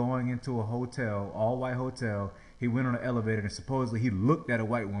boy going into a hotel, all white hotel. He went on an elevator and supposedly he looked at a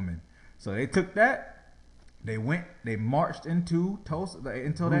white woman. So they took that. They marched into Tulsa,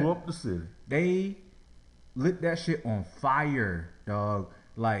 Blew up the city. They lit that shit on fire, dog.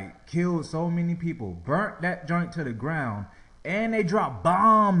 Like, killed so many people, burnt that joint to the ground, and they dropped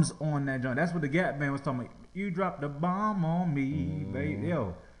bombs on that joint. That's what the Gap Band was talking about. You dropped a bomb on me, baby.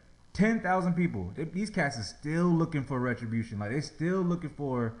 Yo, 10,000 people. These cats are still looking for retribution. Like, they still looking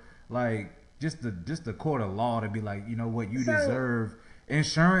for, like, just the court of law to be like, you know what, you deserve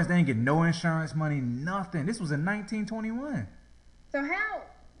insurance. They ain't get no insurance money, nothing. This was in 1921. So I'm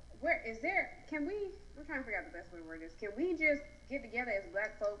trying to figure out the best way to word this. Can we just get together as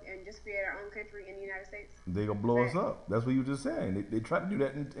black folk and just create our own country in the United States? They gonna blow us up. That's what you were just saying. They tried to do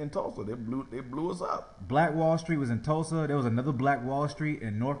that in Tulsa. They blew us up. Black Wall Street was in Tulsa. There was another Black Wall Street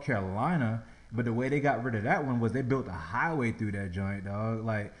in North Carolina. But the way they got rid of that one was they built a highway through that joint, dog.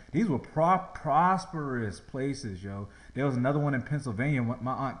 Like, these were prosperous places, yo. There was another one in Pennsylvania.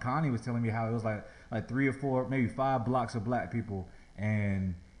 My Aunt Connie was telling me how it was like 3 or 4, maybe 5 blocks of black people.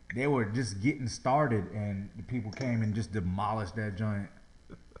 And they were just getting started, and the people came and just demolished that joint.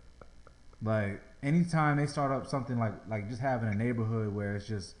 Like, anytime they start up something like just having a neighborhood where it's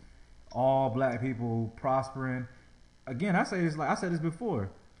just all black people prospering. Again, I say this like I said this before.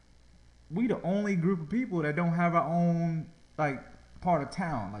 We the only group of people that don't have our own like part of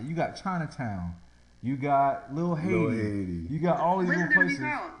town. Like, you got Chinatown, you got Little Haiti, you got all these What's little it gonna be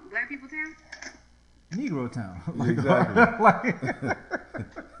places. called? Black People Town? Negro Town. Exactly.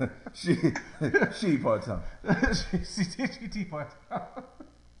 she part time. She tea part town.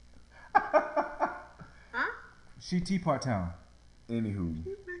 Huh? She tea part town. Anywho,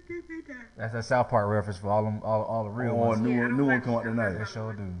 That's a South Park reference for all the real oh, ones. new one come out tonight. They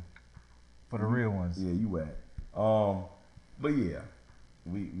sure do. For the real ones. Yeah, you at. But yeah,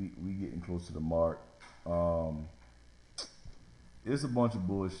 we getting close to the mark. It's a bunch of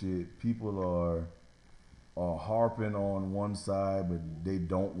bullshit. People are harping on one side, but they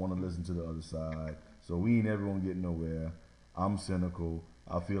don't want to listen to the other side. So we ain't ever gonna get nowhere. I'm cynical.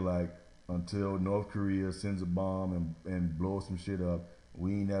 I feel like until North Korea sends a bomb and blows some shit up,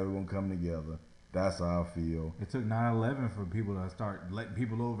 we ain't never gonna come together. That's how I feel. It took 9/11 for people to start letting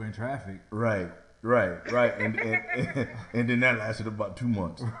people over in traffic. Right. And then that lasted about 2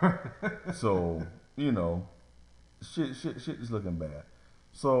 months. So, shit is looking bad.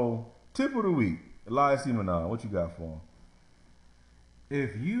 So, tip of the week, Elias Simonon, what you got for him?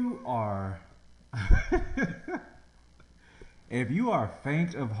 If you are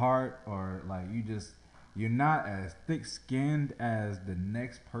faint of heart, or like you're not as thick skinned as the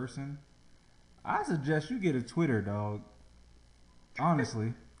next person, I suggest you get a Twitter, dog.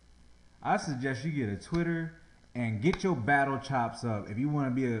 Honestly, I suggest you get a Twitter and get your battle chops up. If you want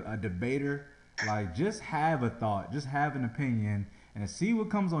to be a debater, like, just have a thought, just have an opinion, and see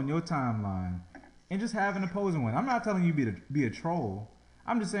what comes on your timeline, and just have an opposing one. I'm not telling you be a troll.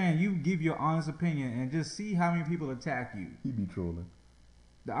 I'm just saying you give your honest opinion and just see how many people attack you. He be trolling.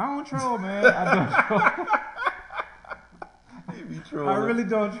 I don't troll, man. I don't troll. He be trolling. I really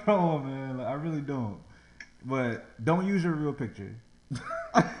don't troll, man. Like, I really don't. But don't use your real picture.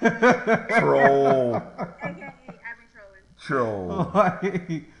 Troll. AKA, I be trolling. Troll.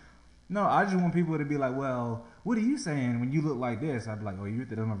 Like, no, I just want people to be like, well, what are you saying when you look like this? I'd be like, oh, you think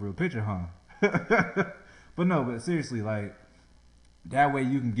that's my real picture, huh? But no, but seriously, like that way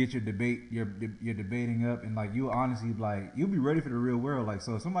you can get your debating up, and like you honestly like you'll be ready for the real world. Like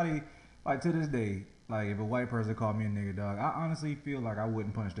so, if somebody like to this day, like if a white person called me a nigga, dog, I honestly feel like I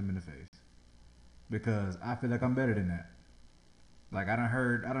wouldn't punch them in the face because I feel like I'm better than that. Like I done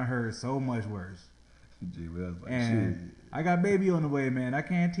heard so much worse. Gee, well, like, And shit. I got baby on the way, man. I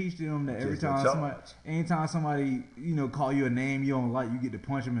can't teach them that every Just a time charge. anytime somebody, call you a name you don't like, you get to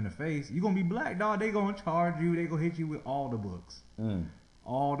punch them in the face. You gonna be black, dog. They gonna charge you. They gonna hit you with all the books.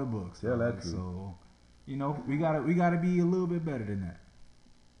 All the books. Tell dog. that truth. So, we gotta be a little bit better than that.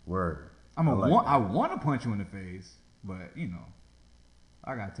 Word. I like I want to punch you in the face, but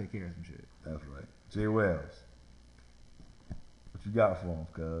I gotta take care of some shit. That's right. Jay Wells. What you got for him,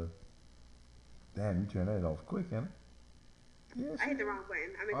 cuz? Damn, you turned that off quick, ain't it? Yeah, I hit the wrong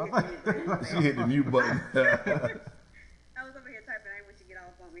button. I Oh, meant to hit the mute button. she hit the mute button. I was over here typing. I didn't want you to get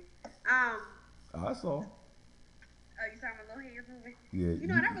off on me. I saw. Oh, you saw my little hands moving? Yeah. You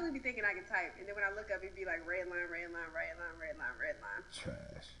know what? I really be thinking I can type, and then when I look up, it'd be like red line, red line, red line, red line, red line.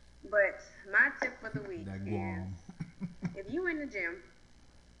 Trash. But my tip for the week That is Guam. if you in the gym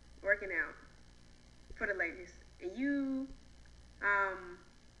working out for the ladies, and you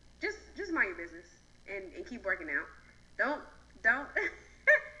just mind your business and keep working out. Don't don't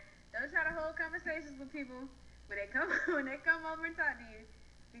try to hold conversations with people when they come over and talk to you,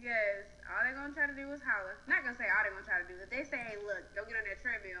 because all they're gonna try to do is holler. Not gonna say all they're gonna try to do. If they say, hey, look, don't get on that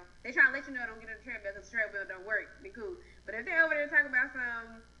treadmill, they try to let you know don't get on the treadmill because the treadmill don't work. Be cool. But if they're over there talking about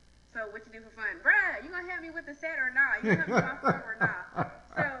so what you do for fun, bruh, you gonna help me with the set or not? You gonna help me with my form or not?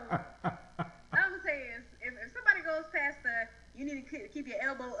 So all I'm gonna say is if somebody goes past you need to keep your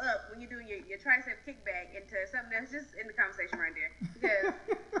elbow up when you're doing your tricep kickback into something that's just in the conversation right there. Because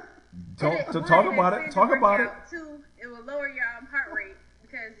Talk about it. Talk about it. Two, it will lower your heart rate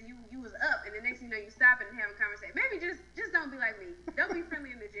because you was up, and the next thing you know you stop and have a conversation. Maybe just don't be like me. Don't be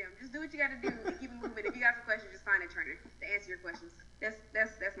friendly in the gym. Just do what you got to do and keep it moving. If you got some questions, just find a trainer to answer your questions. That's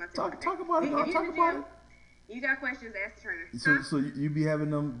my tip. Talk about it. If you're Talk in the about gym, it. you got questions, ask the trainer. So you be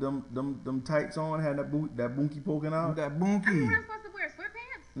having them tights on, had that bunkie poking out? That I mean, bunkie. we're not supposed to wear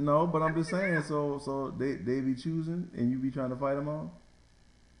sweatpants. No, but I'm just saying. So they be choosing, and you be trying to fight them all.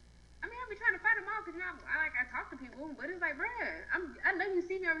 I mean, I be trying to fight them all because I talk to people, but it's like, bruh, I know you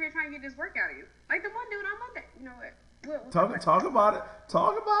see me over here trying to get this work out of you. Like the one dude on Monday. You know what? Talk about it.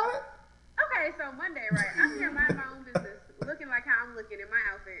 Talk about it. Okay, so Monday, right? I'm here minding my own business, looking like how I'm looking in my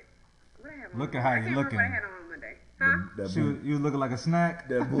outfit. What I have on? Look at how I you can't remember looking. what I had on Monday. Huh? That You looking like a snack.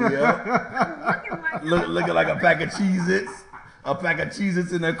 That booty up. Looking like Looking like a pack of Cheez-Its. A pack of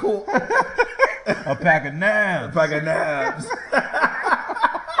Cheez-Its in a court. A pack of A nabs. pack of nabs.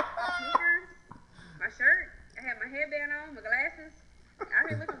 sneakers, my shirt. I had my headband on, my glasses. Out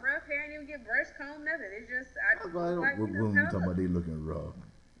here looking rough, hair ain't even get brushed, comb, nothing. It's just I just look like When you we know, talking about they looking rough.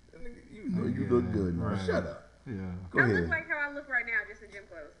 You know you look good, man. Right. Shut up. Yeah. Go I look ahead. like how I look right now, just in gym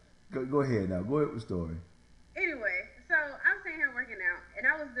clothes. Go ahead now. Go ahead with the story. Anyway, so I'm sitting here working out, and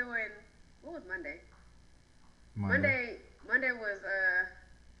I was doing what was Monday? Monday was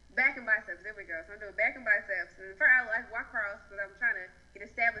back and biceps. There we go. So I'm doing back and biceps, and first I like walk across because I'm trying to get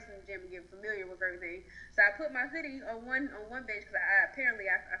established in the gym and get familiar with everything. So I put my hoodie on one bench because I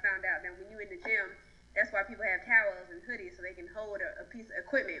found out that when you in the gym, that's why people have towels and hoodies so they can hold a piece of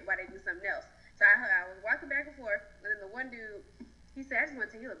equipment while they do something else. So I was walking back and forth, and then the one dude, he said, "I just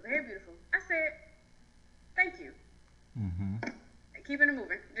want to tell you, you look very beautiful." I said, "Thank you." Mm-hmm. Keeping it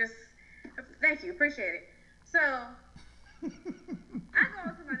moving. Just thank you, appreciate it. So I go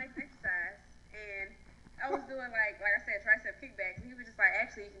on to my next exercise, and I was doing like I said, tricep kickbacks. And he was just like,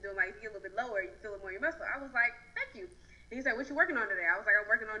 actually, you can do them like if you get a little bit lower, you feel it more in your muscle. I was like, thank you. And he said, what you working on today? I was like, I'm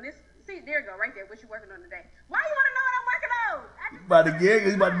working on this. See, there you go, right there. What you working on today? Why you want to know what I'm working on? About to get,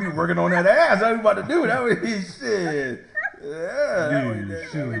 he's about to be working on that ass. That's what he's about to do. That was his shit. Yeah,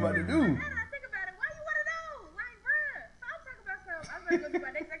 that's what he's about to do. Now that I think about it, why you want to know? Like, bruh. So I'm talking about I was going to go do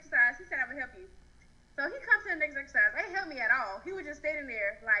my next exercise. He said I would help you. So he comes to the next exercise. Ain't help me at all. He was just standing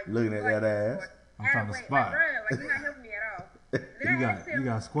there, like Looking at that ass. I'm trying to spot. Like, bruh, like you're not helping me at all. Then You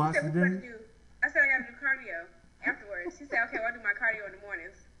got squats he said, what you about today? to do? I said I got to do cardio afterwards. He said, okay, well, I do my cardio in the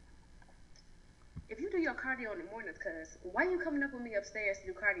mornings. If you do your cardio in the mornings, cuz why you coming up with me upstairs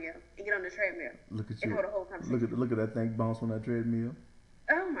to do cardio and get on the treadmill? Look at and you. hold a whole conversation. Look at that thing bounce on that treadmill.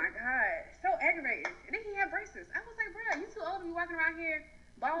 Oh my God, so aggravating. And then he had braces. I was like, bro, you too old to be walking around here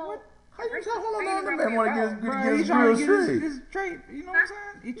bald. How you braces, trying to hold on? hanging That man around want to bald. get his Bro, grill he trying to get straight. his straight. You know what I'm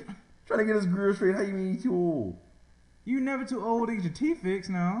saying? Trying to get his grill straight. How you mean you too old? You never too old to get your teeth fixed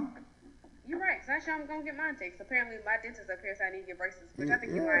now. You're right. So actually, I'm gonna get mine fixed. Apparently, my dentist up here, so I need to get braces, which I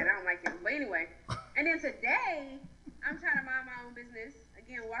think you're Yeah. right. I don't like it, but anyway. And then today, I'm trying to mind my own business.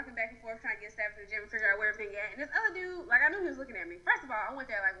 Again, walking back and forth, trying to get stabbed to the gym and figure out where everything at. And this other dude, like, I knew he was looking at me. First of all, I went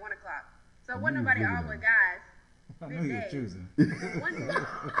there at like 1 o'clock. So it wasn't nobody all but guys. I know you were choosing. One dude, huh?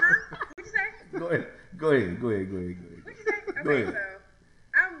 What'd you say? Go ahead. What'd you say? Okay, Go ahead. so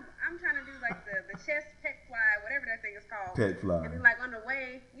I'm trying to do like the chest pec fly, whatever that thing is called. Pec fly. And then like on the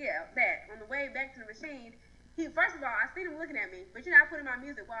way, on the way back to the machine, first of all, I seen him looking at me, but you know, I put in my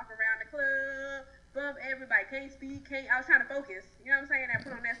music, walk around the club, bump everybody, can't speak, I was trying to focus. You know what I'm saying? I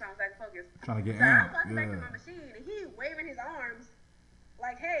put on that song so I can focus. Trying to get So I'm amped. walking back to my machine, and he waving his arms,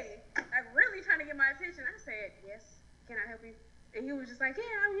 like, hey, like really trying to get my attention. I said, yes, can I help you? And he was just like,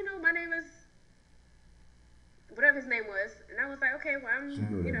 yeah, my name is whatever his name was. And I was like, okay, well, I'm, She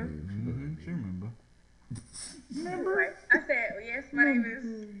remember. Right. I said, well, yes, my name is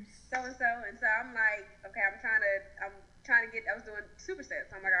so-and-so. And so I'm like, okay, I'm trying to get, I was doing supersets.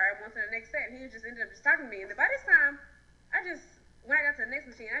 So I'm like, all right, I'm on to the next set. And he just ended up just talking to me. And then by this time, when I got to the next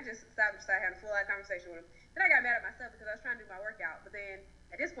machine, I just decided having a full-out conversation with him. Then I got mad at myself because I was trying to do my workout. But then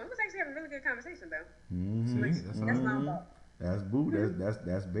at this point, we was actually having a really good conversation, though. See, That's my fault. That's boo.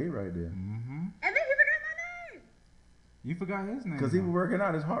 That's Bay right there. And then he forgot my name. You forgot his name. Because he was working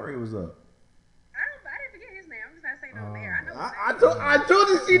out, his heart rate was up. I didn't forget his name. I'm just not saying it on there. I know his name. I told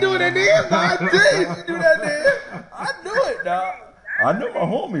you she knew that name. I did. She knew that name. I knew it, dog. I knew my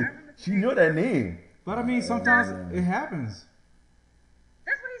homie. She knew that name. But I mean, sometimes it happens.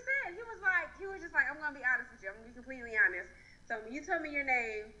 That's what he said. He was just like, I'm gonna be honest with you. I'm gonna be completely honest. So when you told me your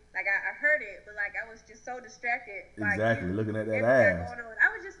name, like I heard it, but like I was just so distracted. Exactly, looking at that everything ass. going on.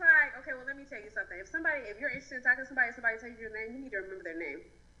 I was just like, okay, well let me tell you something. If you're interested in talking to somebody tells you your name, you need to remember their name.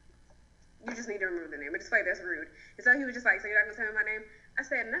 You just need to remember their name. But just like that's rude. And so he was just like, so you're not gonna tell me my name? I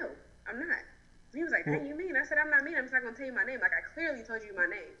said, no, I'm not. He was like, dang, you mean? I said, I'm not mean. I'm just not gonna tell you my name. Like I clearly told you my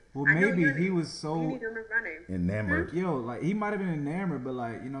name. Well, I know maybe your he name. was so You need to remember my name. Enamored. Yo, like he might have been enamored, but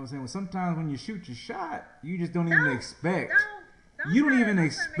like, you know what I'm saying? Well, sometimes when you shoot your shot, you just don't even expect. You don't even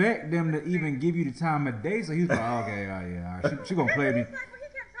expect them to even give you the time of day. So he's like, oh, okay, oh yeah, all right. She gonna play me.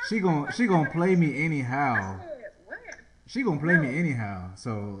 She gonna play me anyhow. What? She gonna play me anyhow.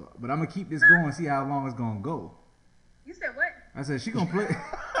 So, but I'm gonna keep this going, see how long it's gonna go. You said what? I said she gonna play.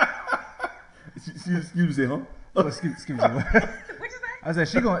 Excuse me, huh? Oh, excuse me. What you say? I said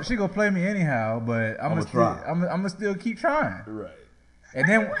she gonna play me anyhow, but I'm gonna still keep trying. Right.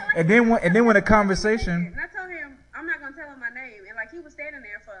 And then when the conversation. And I told him I'm not gonna tell him my name, and like he was standing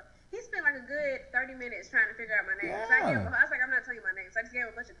there he spent like a good 30 minutes trying to figure out my name. So I was like, I'm not telling you my name. So I just gave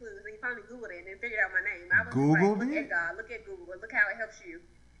him a bunch of clues, and he finally Googled it and then figured out my name. I was Googled just like, it? look at God, look at Google, look how it helps you.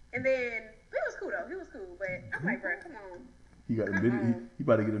 And then he was cool though. He was cool, but I'm like, bro, come on. He got them digits. He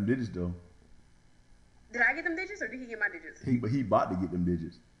about to get them digits though. Did I get them digits or did he get my digits? He about to get them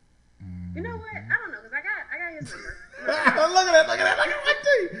digits. You know what? I don't know, cause I got his number. Look at that.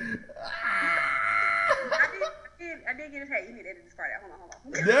 I did get his. Hey, you need to edit this part out. Hold on.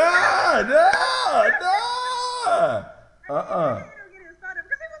 No. I didn't get his phone number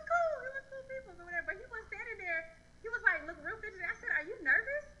because he was cool. He was cool people or whatever. But he was standing there. He was like, look real fidgety. I said, are you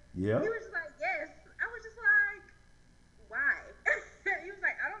nervous? Yeah. He was just like, yes. I was just like, why? He was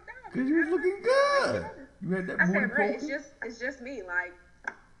like, I don't know. Because you was looking good. You had that I booty said, bro, poking. it's just me. Like,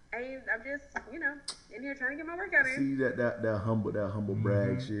 I'm just, in here trying to get my workout in. See that humble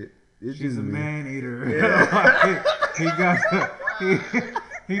brag shit. It's She's just a me. man eater.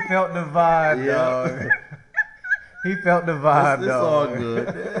 he felt the vibe, dog. He felt the vibe, It's dog. all good.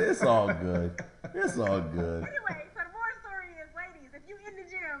 It's all good. It's all good. Anyway, so the moral story is, ladies, if you in the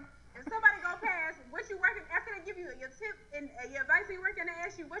gym and somebody go past what you working, after they give you your tip and your advice for your work and they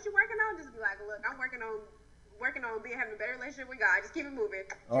ask you what you working on, just be like, look, I'm working on having a better relationship with God. Just keep it moving.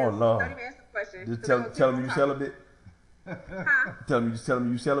 Oh, Just Lord. Don't even ask the question. Just tell me you celibate. Huh? Tell me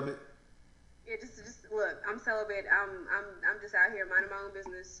you celibate. Yeah, just look. I'm celibate. I'm just out here minding my own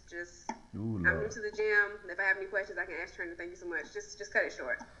business. Ooh, I'm new Lord. to the gym. If I have any questions, I can ask Trina. Thank you so much. Just cut it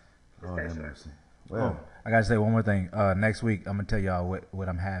short. Oh, cut it have short. mercy. Well, I gotta say one more thing. Next week I'm gonna tell y'all what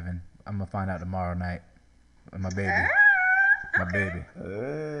I'm having. I'm gonna find out tomorrow night. My baby. My baby.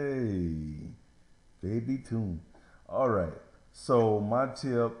 hey, baby tune. All right. So my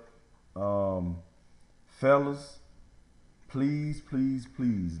tip, fellas, please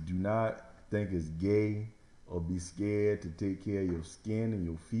do not think it's gay or be scared to take care of your skin and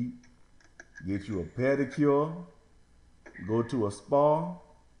your feet. Get you a pedicure. Go to a spa.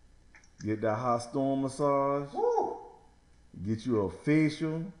 Get that hot stone massage. Get you a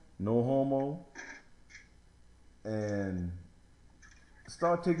facial. No homo. And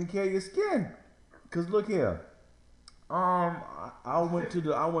start taking care of your skin. Cause look here. I went to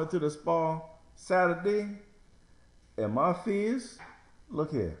the spa Saturday, and my fizz,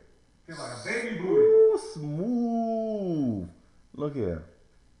 look here. Feel like a baby booty. Ooh, smooth. Look here.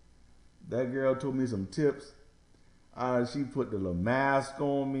 That girl told me some tips. She put the little mask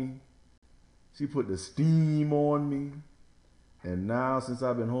on me. She put the steam on me. And now, since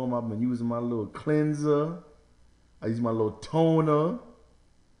I've been home, I've been using my little cleanser. I use my little toner.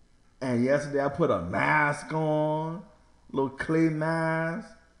 And yesterday I put a mask on. Little clay mask.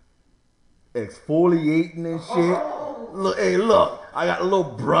 Exfoliating and shit. Look, hey, look. I got a little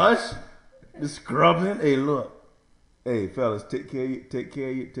brush. Just scrubbing. Hey, look. Hey, fellas, take care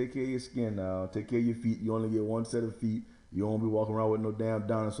of your skin now. Take care of your feet. You only get one set of feet. You don't be walking around with no damn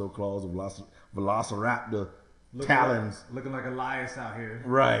dinosaur claws or velociraptor talons. Looking like Elias out here.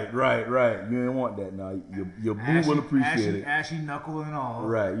 Right. You ain't want that now. Your boo will appreciate it. Ashy knuckle and all.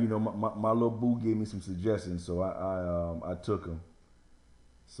 Right. You know, my little boo gave me some suggestions, so I took them.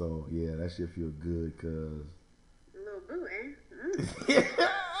 So yeah, that shit feel good, cause. Little boo, eh?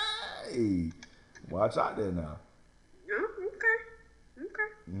 Hey, watch out there now. Oh, okay.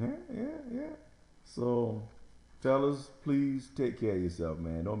 Yeah. So, fellas, please take care of yourself,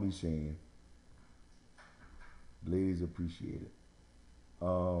 man. Don't be ashamed. Ladies appreciate it.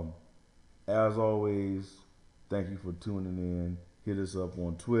 As always, thank you for tuning in. Hit us up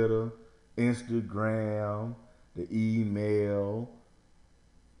on Twitter, Instagram, the email.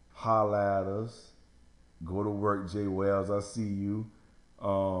 Holla at us. Go to work, Jay Wells. I see you.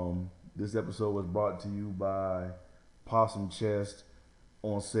 This episode was brought to you by Possum Chest,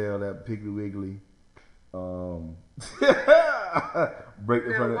 on sale at Piggly Wiggly. Break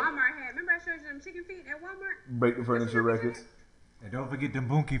the furniture. Walmart had. Remember I showed you them chicken feet at Walmart? Break the Furniture Records. And don't forget them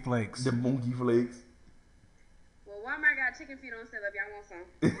Bunky Flakes. The Monkey Flakes. Well, Walmart got chicken feet on sale if y'all want some.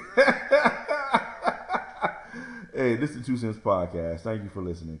 Hey, this is the 2 Cents Podcast. Thank you for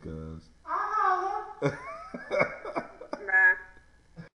listening, cuz.